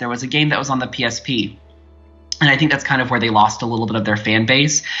DS. There was a game that was on the PSP. And I think that's kind of where they lost a little bit of their fan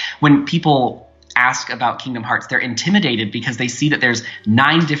base. When people ask about Kingdom Hearts, they're intimidated because they see that there's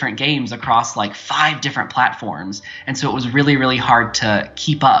 9 different games across like 5 different platforms. And so it was really, really hard to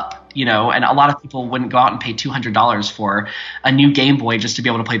keep up, and a lot of people wouldn't go out and pay $200 for a new Game Boy just to be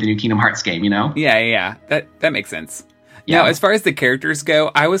able to play the new Kingdom Hearts game, Yeah. That makes sense. Yeah. Now, as far as the characters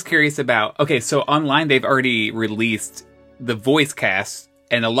go, I was curious about, so online they've already released the voice cast,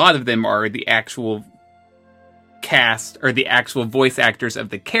 and a lot of them are the actual cast or the actual voice actors of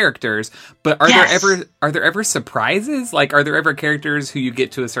the characters, but are there ever surprises? Like, are there ever characters who you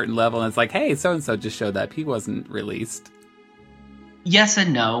get to a certain level and it's like, hey, so and so just showed up, he wasn't released? Yes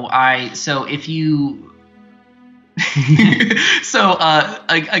and no. If you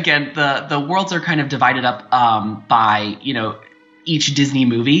again, the worlds are kind of divided up by each Disney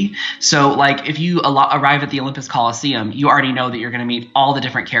movie. So like if you arrive at the Olympus Coliseum, you already know that you're going to meet all the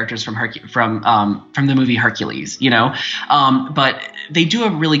different characters from the movie Hercules, but they do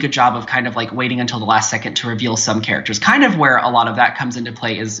a really good job of kind of like waiting until the last second to reveal some characters. Kind of where a lot of that comes into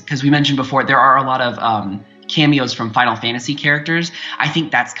play is because we mentioned before, there are a lot of cameos from Final Fantasy characters. I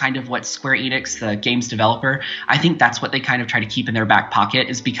think that's kind of what Square Enix, the game's developer, I think that's what they kind of try to keep in their back pocket,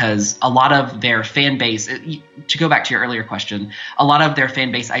 is because a lot of their fan base, to go back to your earlier question, a lot of their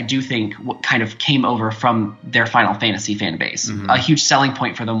fan base, I do think, kind of came over from their Final Fantasy fan base. A huge selling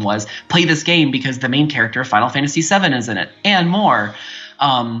point for them was play this game because the main character of Final Fantasy VII is in it, and more.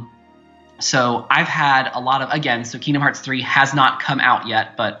 So I've had a lot of, again, so Kingdom Hearts 3 has not come out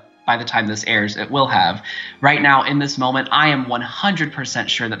yet, but by the time this airs, it will have. Right now, in this moment, I am 100%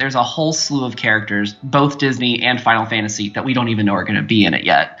 sure that there's a whole slew of characters, both Disney and Final Fantasy, that we don't even know are going to be in it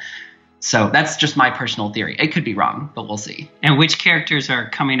yet. So that's just my personal theory. It could be wrong, but we'll see. And which characters are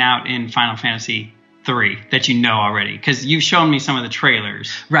coming out in Final Fantasy 3 that you know already? Because you've shown me some of the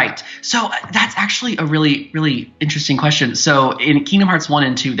trailers. Right. So that's actually a really, really interesting question. So in Kingdom Hearts 1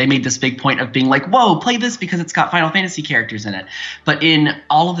 and 2, they made this big point of being like, whoa, play this because it's got Final Fantasy characters in it. But in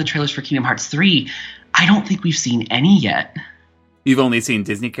all of the trailers for Kingdom Hearts 3, I don't think we've seen any yet. You've only seen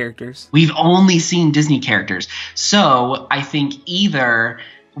Disney characters? We've only seen Disney characters. So I think either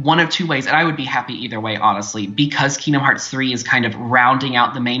one of two ways, and I would be happy either way, honestly, because Kingdom Hearts 3 is kind of rounding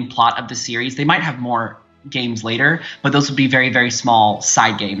out the main plot of the series. They might have more games later, but those would be very, very small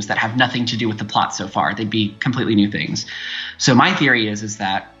side games that have nothing to do with the plot so far. They'd be completely new things. So my theory is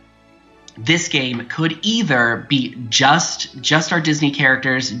that this game could either be just our Disney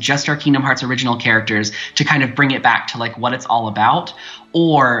characters, just our Kingdom Hearts original characters to kind of bring it back to like what it's all about,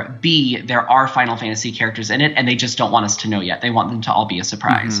 or B, there are Final Fantasy characters in it and they just don't want us to know yet. They want them to all be a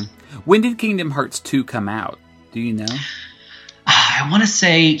surprise. When did Kingdom Hearts 2 come out? Do you know? I want to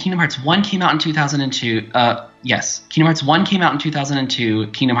say Kingdom Hearts 1 came out in 2002. Yes, Kingdom Hearts 1 came out in 2002.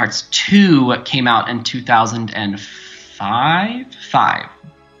 Kingdom Hearts 2 came out in 2005.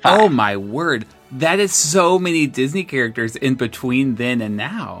 Oh my word. That is so many Disney characters in between then and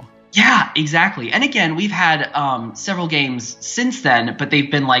now. Yeah, exactly. And again, we've had several games since then, but they've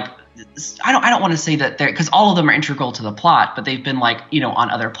been like, I don't want to say that they're, because all of them are integral to the plot, but they've been like, you know,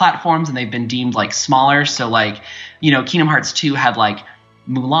 on other platforms and they've been deemed like smaller. So like, you know, Kingdom Hearts 2 had like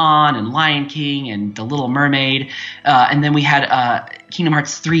Mulan and Lion King and The Little Mermaid. And then we had Kingdom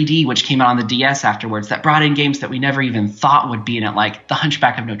Hearts 3D, which came out on the DS afterwards, that brought in games that we never even thought would be in it, like The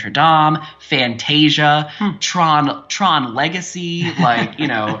Hunchback of Notre Dame, Fantasia, Tron Legacy, like, you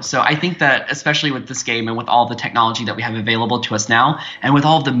know. So I think that especially with this game and with all the technology that we have available to us now, and with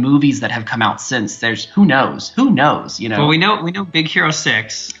all of the movies that have come out since, there's who knows, you know. Well, we know Big Hero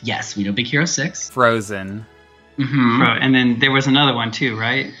 6. Yes, we know Big Hero 6. Frozen. And then there was another one too,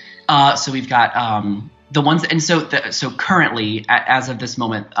 right? So we've got the ones, and so currently, as of this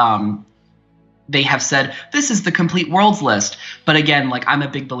moment, they have said this is the complete worlds list. But again, like, I'm a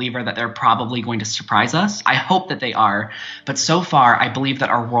big believer that they're probably going to surprise us. I hope that they are, but so far, I believe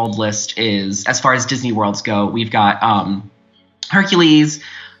that our world list is, as far as Disney worlds go, we've got Hercules.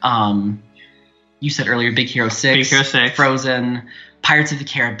 You said earlier, Big Hero 6, Frozen. Pirates of the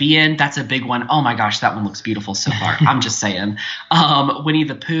Caribbean, that's a big one. Oh my gosh, that one looks beautiful so far. I'm just saying. Winnie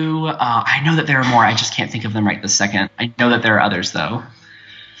the Pooh, I know that there are more. I just can't think of them right this second. I know that there are others, though.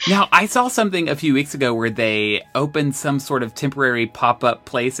 Now, I saw something a few weeks ago where they opened some sort of temporary pop-up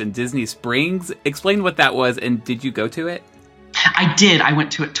place in Disney Springs. Explain what that was, and did you go to it? I did. I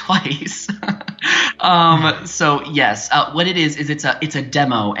went to it twice. So yes, what it is it's a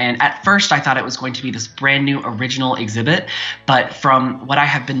demo, and at first I thought it was going to be this brand new original exhibit, but from what I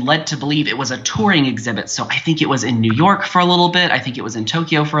have been led to believe, it was a touring exhibit. So I think it was in New York for a little bit, I think it was in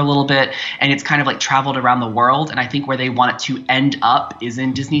Tokyo for a little bit, and it's kind of like traveled around the world. And I think where they want it to end up is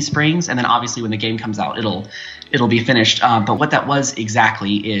in Disney Springs, and then obviously when the game comes out, it'll be finished. But what that was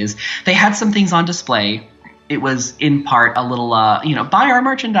exactly is they had some things on display. It was in part a little, buy our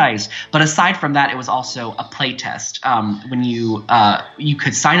merchandise. But aside from that, it was also a play test. When you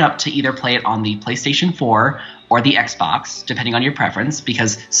could sign up to either play it on the PlayStation 4 or the Xbox, depending on your preference.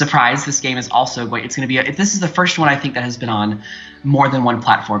 Because surprise, this game is also this is the first one I think that has been on more than one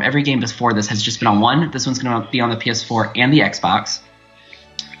platform. Every game before this has just been on one. This one's going to be on the PS4 and the Xbox.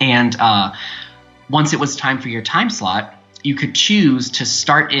 And once it was time for your time slot, you could choose to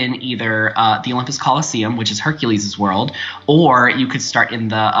start in either the Olympus Coliseum, which is Hercules' world, or you could start in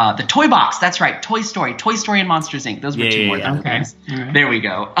the Toy Box. That's right, Toy Story and Monsters, Inc. Those were two more than things. Right. There we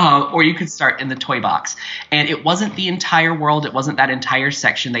go. Or you could start in the Toy Box. And it wasn't the entire world. It wasn't that entire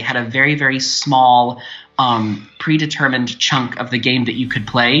section. They had a very, very small predetermined chunk of the game that you could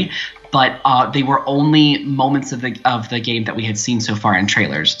play. But they were only moments of the game that we had seen so far in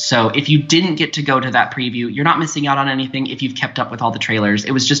trailers. So if you didn't get to go to that preview, you're not missing out on anything if you've kept up with all the trailers.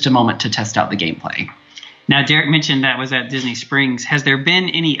 It was just a moment to test out the gameplay. Now, Derek mentioned that was at Disney Springs. Has there been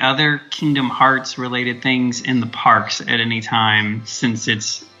any other Kingdom Hearts related things in the parks at any time since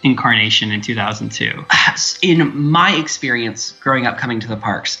its incarnation in 2002? In my experience growing up coming to the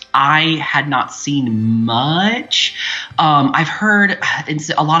parks, I had not seen much. I've heard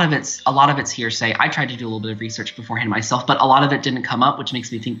a lot of it's hearsay. I tried to do a little bit of research beforehand myself, but a lot of it didn't come up, which makes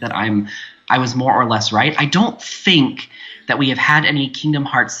me think that I was more or less right. I don't think that we have had any Kingdom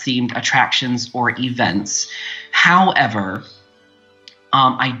Hearts themed attractions or events. However,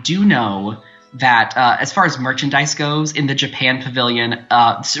 I do know that as far as merchandise goes in the Japan Pavilion,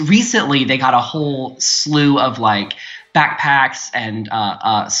 recently they got a whole slew of like backpacks and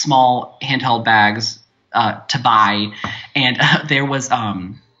small handheld bags to buy, and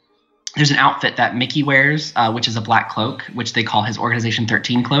there's an outfit that Mickey wears, which is a black cloak, which they call his Organization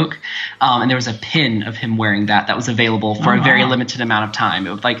 13 cloak. And there was a pin of him wearing that was available for a very limited amount of time.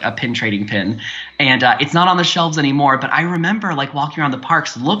 It was like a pin trading pin. And it's not on the shelves anymore, but I remember like walking around the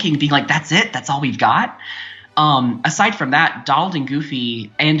parks looking, being like, that's it? That's all we've got? Aside from that, Donald and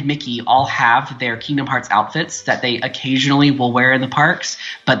Goofy and Mickey all have their Kingdom Hearts outfits that they occasionally will wear in the parks,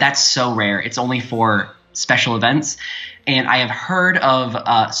 but that's so rare. It's only for special events. And I have heard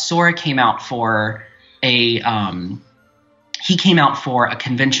of Sora came out for a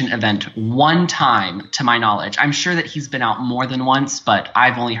convention event one time, to my knowledge. I'm sure that he's been out more than once, but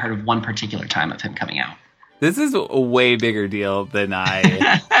I've only heard of one particular time of him coming out. This is a way bigger deal than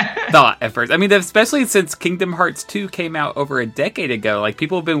I thought at first. I mean, especially since Kingdom Hearts 2 came out over a decade ago. Like,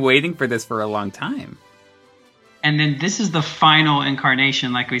 people have been waiting for this for a long time. And then this is the final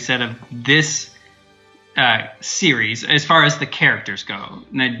incarnation, like we said, of this series as far as the characters go.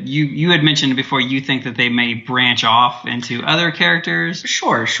 Now, you had mentioned before you think that they may branch off into other characters.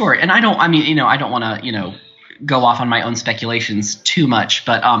 Sure. And I don't want to, go off on my own speculations too much,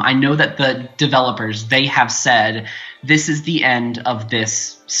 but I know that the developers, they have said this is the end of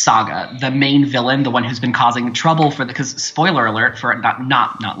this saga. The main villain, the one who's been causing trouble because spoiler alert for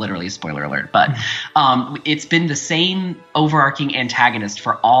not literally spoiler alert, but it's been the same overarching antagonist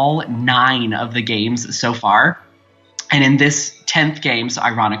for all 9 of the games so far. And in this 10th game, so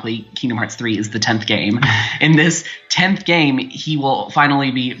ironically, Kingdom Hearts 3 is the 10th game. In this 10th game, he will finally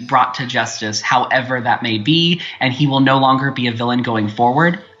be brought to justice, however that may be, and he will no longer be a villain going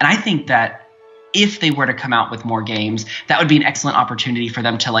forward. And I think that if they were to come out with more games, that would be an excellent opportunity for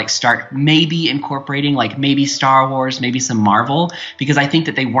them to start maybe incorporating maybe Star Wars, maybe some Marvel, because I think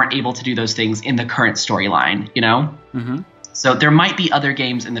that they weren't able to do those things in the current storyline, Mm-hmm. So there might be other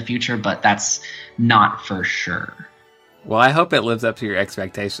games in the future, but that's not for sure. Well, I hope it lives up to your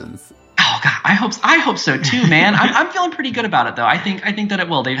expectations. Oh God, I hope so too, man. I'm feeling pretty good about it though. I think that it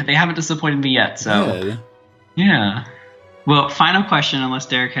will. They haven't disappointed me yet. So Good. Yeah. Well, final question, unless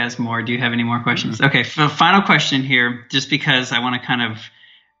Derek has more. Do you have any more questions? Mm-hmm. Okay, final question here, just because I want to kind of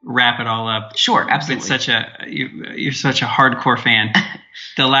wrap it all up. Sure, absolutely. You're such a hardcore fan.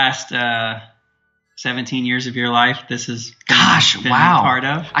 The last 17 years of your life, this is been wow. part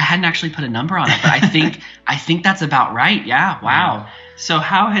of. I hadn't actually put a number on it, but I think that's about right. Yeah, wow. So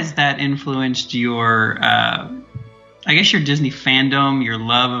how has that influenced your, I guess your Disney fandom, your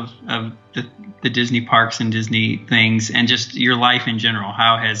love of the Disney parks and Disney things, and just your life in general?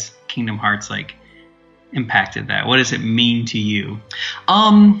 How has Kingdom Hearts impacted that? What does it mean to you?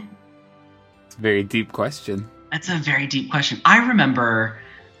 It's a very deep question. That's a very deep question. I remember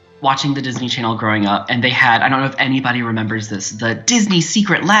watching the Disney Channel growing up, and they had, I don't know if anybody remembers this, the Disney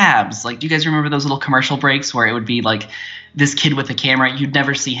Secret Labs. Do you guys remember those little commercial breaks where it would be this kid with a camera? You'd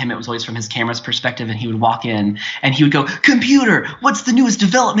never see him. It was always from his camera's perspective, and he would walk in and he would go, "Computer, what's the newest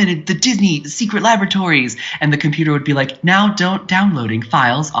development in the Disney Secret Laboratories?" And the computer would be like, "Now downloading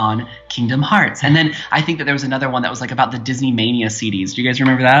files on Kingdom Hearts." And then I think that there was another one that was about the Disney Mania CDs. Do you guys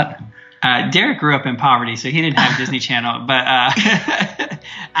remember that? Derek grew up in poverty, so he didn't have Disney Channel, but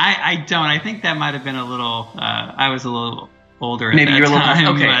I don't. I think that might have been a little. I was a little older at that time. Maybe you were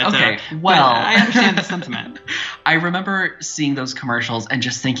a little. Okay. Well, I understand the sentiment. I remember seeing those commercials and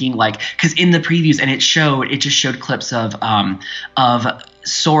just thinking, because in the previews, and it just showed clips of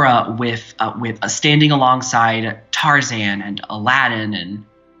Sora with standing alongside Tarzan and Aladdin and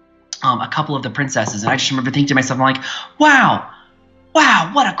a couple of the princesses, and I just remember thinking to myself, I'm like, wow,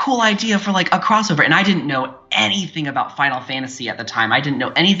 what a cool idea for a crossover. And I didn't know anything about Final Fantasy at the time. I didn't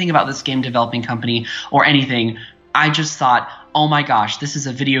know anything about this game developing company or anything. I just thought, oh my gosh, this is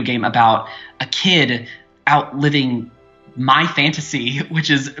a video game about a kid outliving my fantasy, which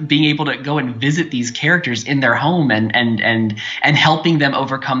is being able to go and visit these characters in their home and helping them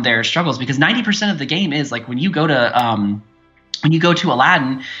overcome their struggles. Because 90% of the game is when you go to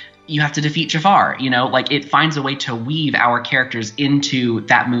Aladdin, you have to defeat Jafar, like it finds a way to weave our characters into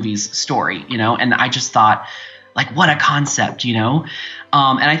that movie's story, and I just thought, like, what a concept, and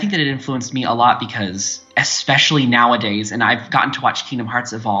I think that it influenced me a lot because especially nowadays, and I've gotten to watch Kingdom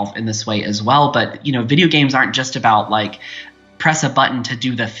Hearts evolve in this way as well, but video games aren't just about like press a button to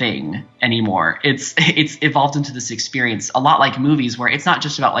do the thing anymore. It's evolved into this experience a lot like movies where it's not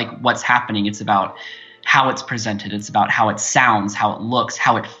just about like what's happening, it's about how it's presented, it's about how it sounds, how it looks,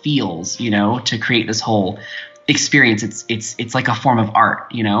 how it feels, to create this whole experience. It's like a form of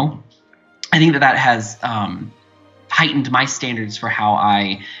art, I think that has heightened my standards for how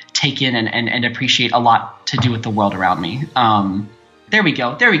I take in and appreciate a lot to do with the world around me. There we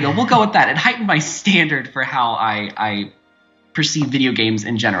go. We'll go with that. It heightened my standard for how I perceive video games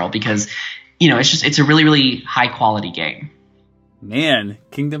in general because, it's a really, really high quality game. Man,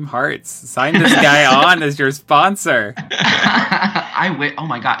 Kingdom Hearts. Sign this guy on as your sponsor. Oh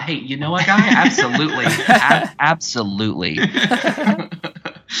my God. Hey, you know what, guy? Absolutely. Absolutely.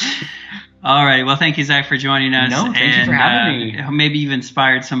 All right. Well, thank you, Zach, for joining us. No, thank you for having me. Maybe you've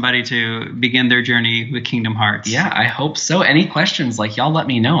inspired somebody to begin their journey with Kingdom Hearts. Yeah, I hope so. Any questions, y'all let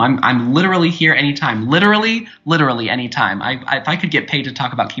me know. I'm literally here anytime. Literally anytime. If I could get paid to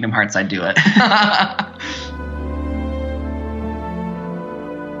talk about Kingdom Hearts, I'd do it.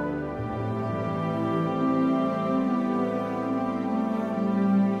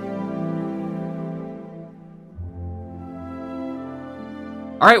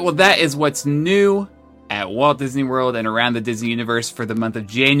 All right, well, that is what's new at Walt Disney World and around the Disney Universe for the month of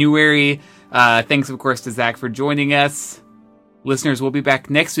January. Thanks, of course, to Zach for joining us. Listeners, we'll be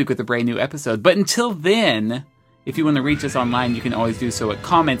back next week with a brand new episode. But until then, if you want to reach us online, you can always do so at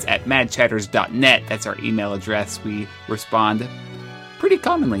comments@madchatters.net. That's our email address. We respond pretty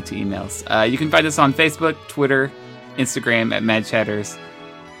commonly to emails. You can find us on Facebook, Twitter, Instagram @madchatters.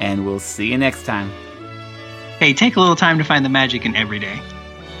 And we'll see you next time. Hey, take a little time to find the magic in every day.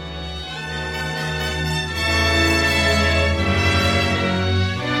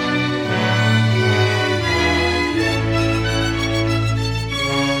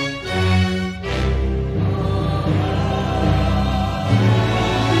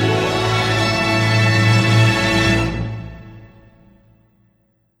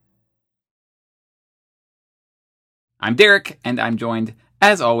 I'm Derek, and I'm joined,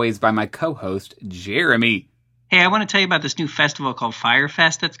 as always, by my co-host, Jeremy. Hey, I want to tell you about this new festival called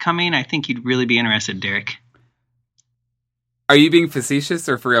Firefest that's coming. I think you'd really be interested, Derek. Are you being facetious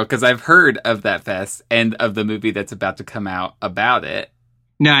or for real? Because I've heard of that fest and of the movie that's about to come out about it.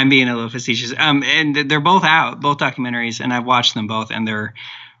 No, I'm being a little facetious. And they're both out, both documentaries, and I've watched them both, and they're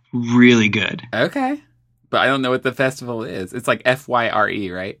really good. Okay. But I don't know what the festival is. It's like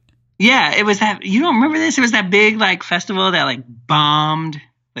FYRE, right? Yeah, it was that. You don't remember this? It was that big festival that bombed,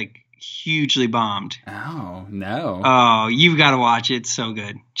 hugely bombed. Oh, no. Oh, you've got to watch it. It's so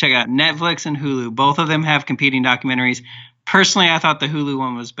good. Check it out. Netflix and Hulu. Both of them have competing documentaries. Personally, I thought the Hulu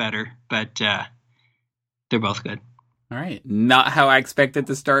one was better, but they're both good. All right. Not how I expected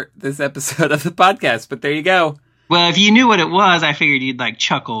to start this episode of the podcast, but there you go. Well, if you knew what it was, I figured you'd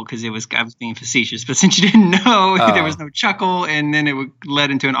chuckle because I was being facetious. But since you didn't know, there was no chuckle, and then it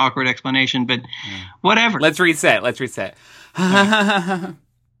led into an awkward explanation. But whatever. Let's reset. Thank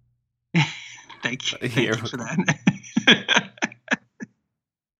you. Thank you for that.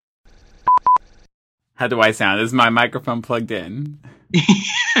 How do I sound? Is my microphone plugged in?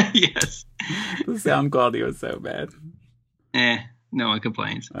 Yes. The sound quality was so bad. No one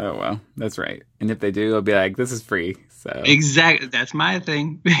complains. Oh, well, that's right. And if they do, I'll be like, this is free. So exactly. That's my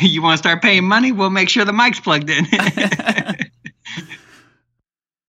thing. You want to start paying money? We'll make sure the mic's plugged in.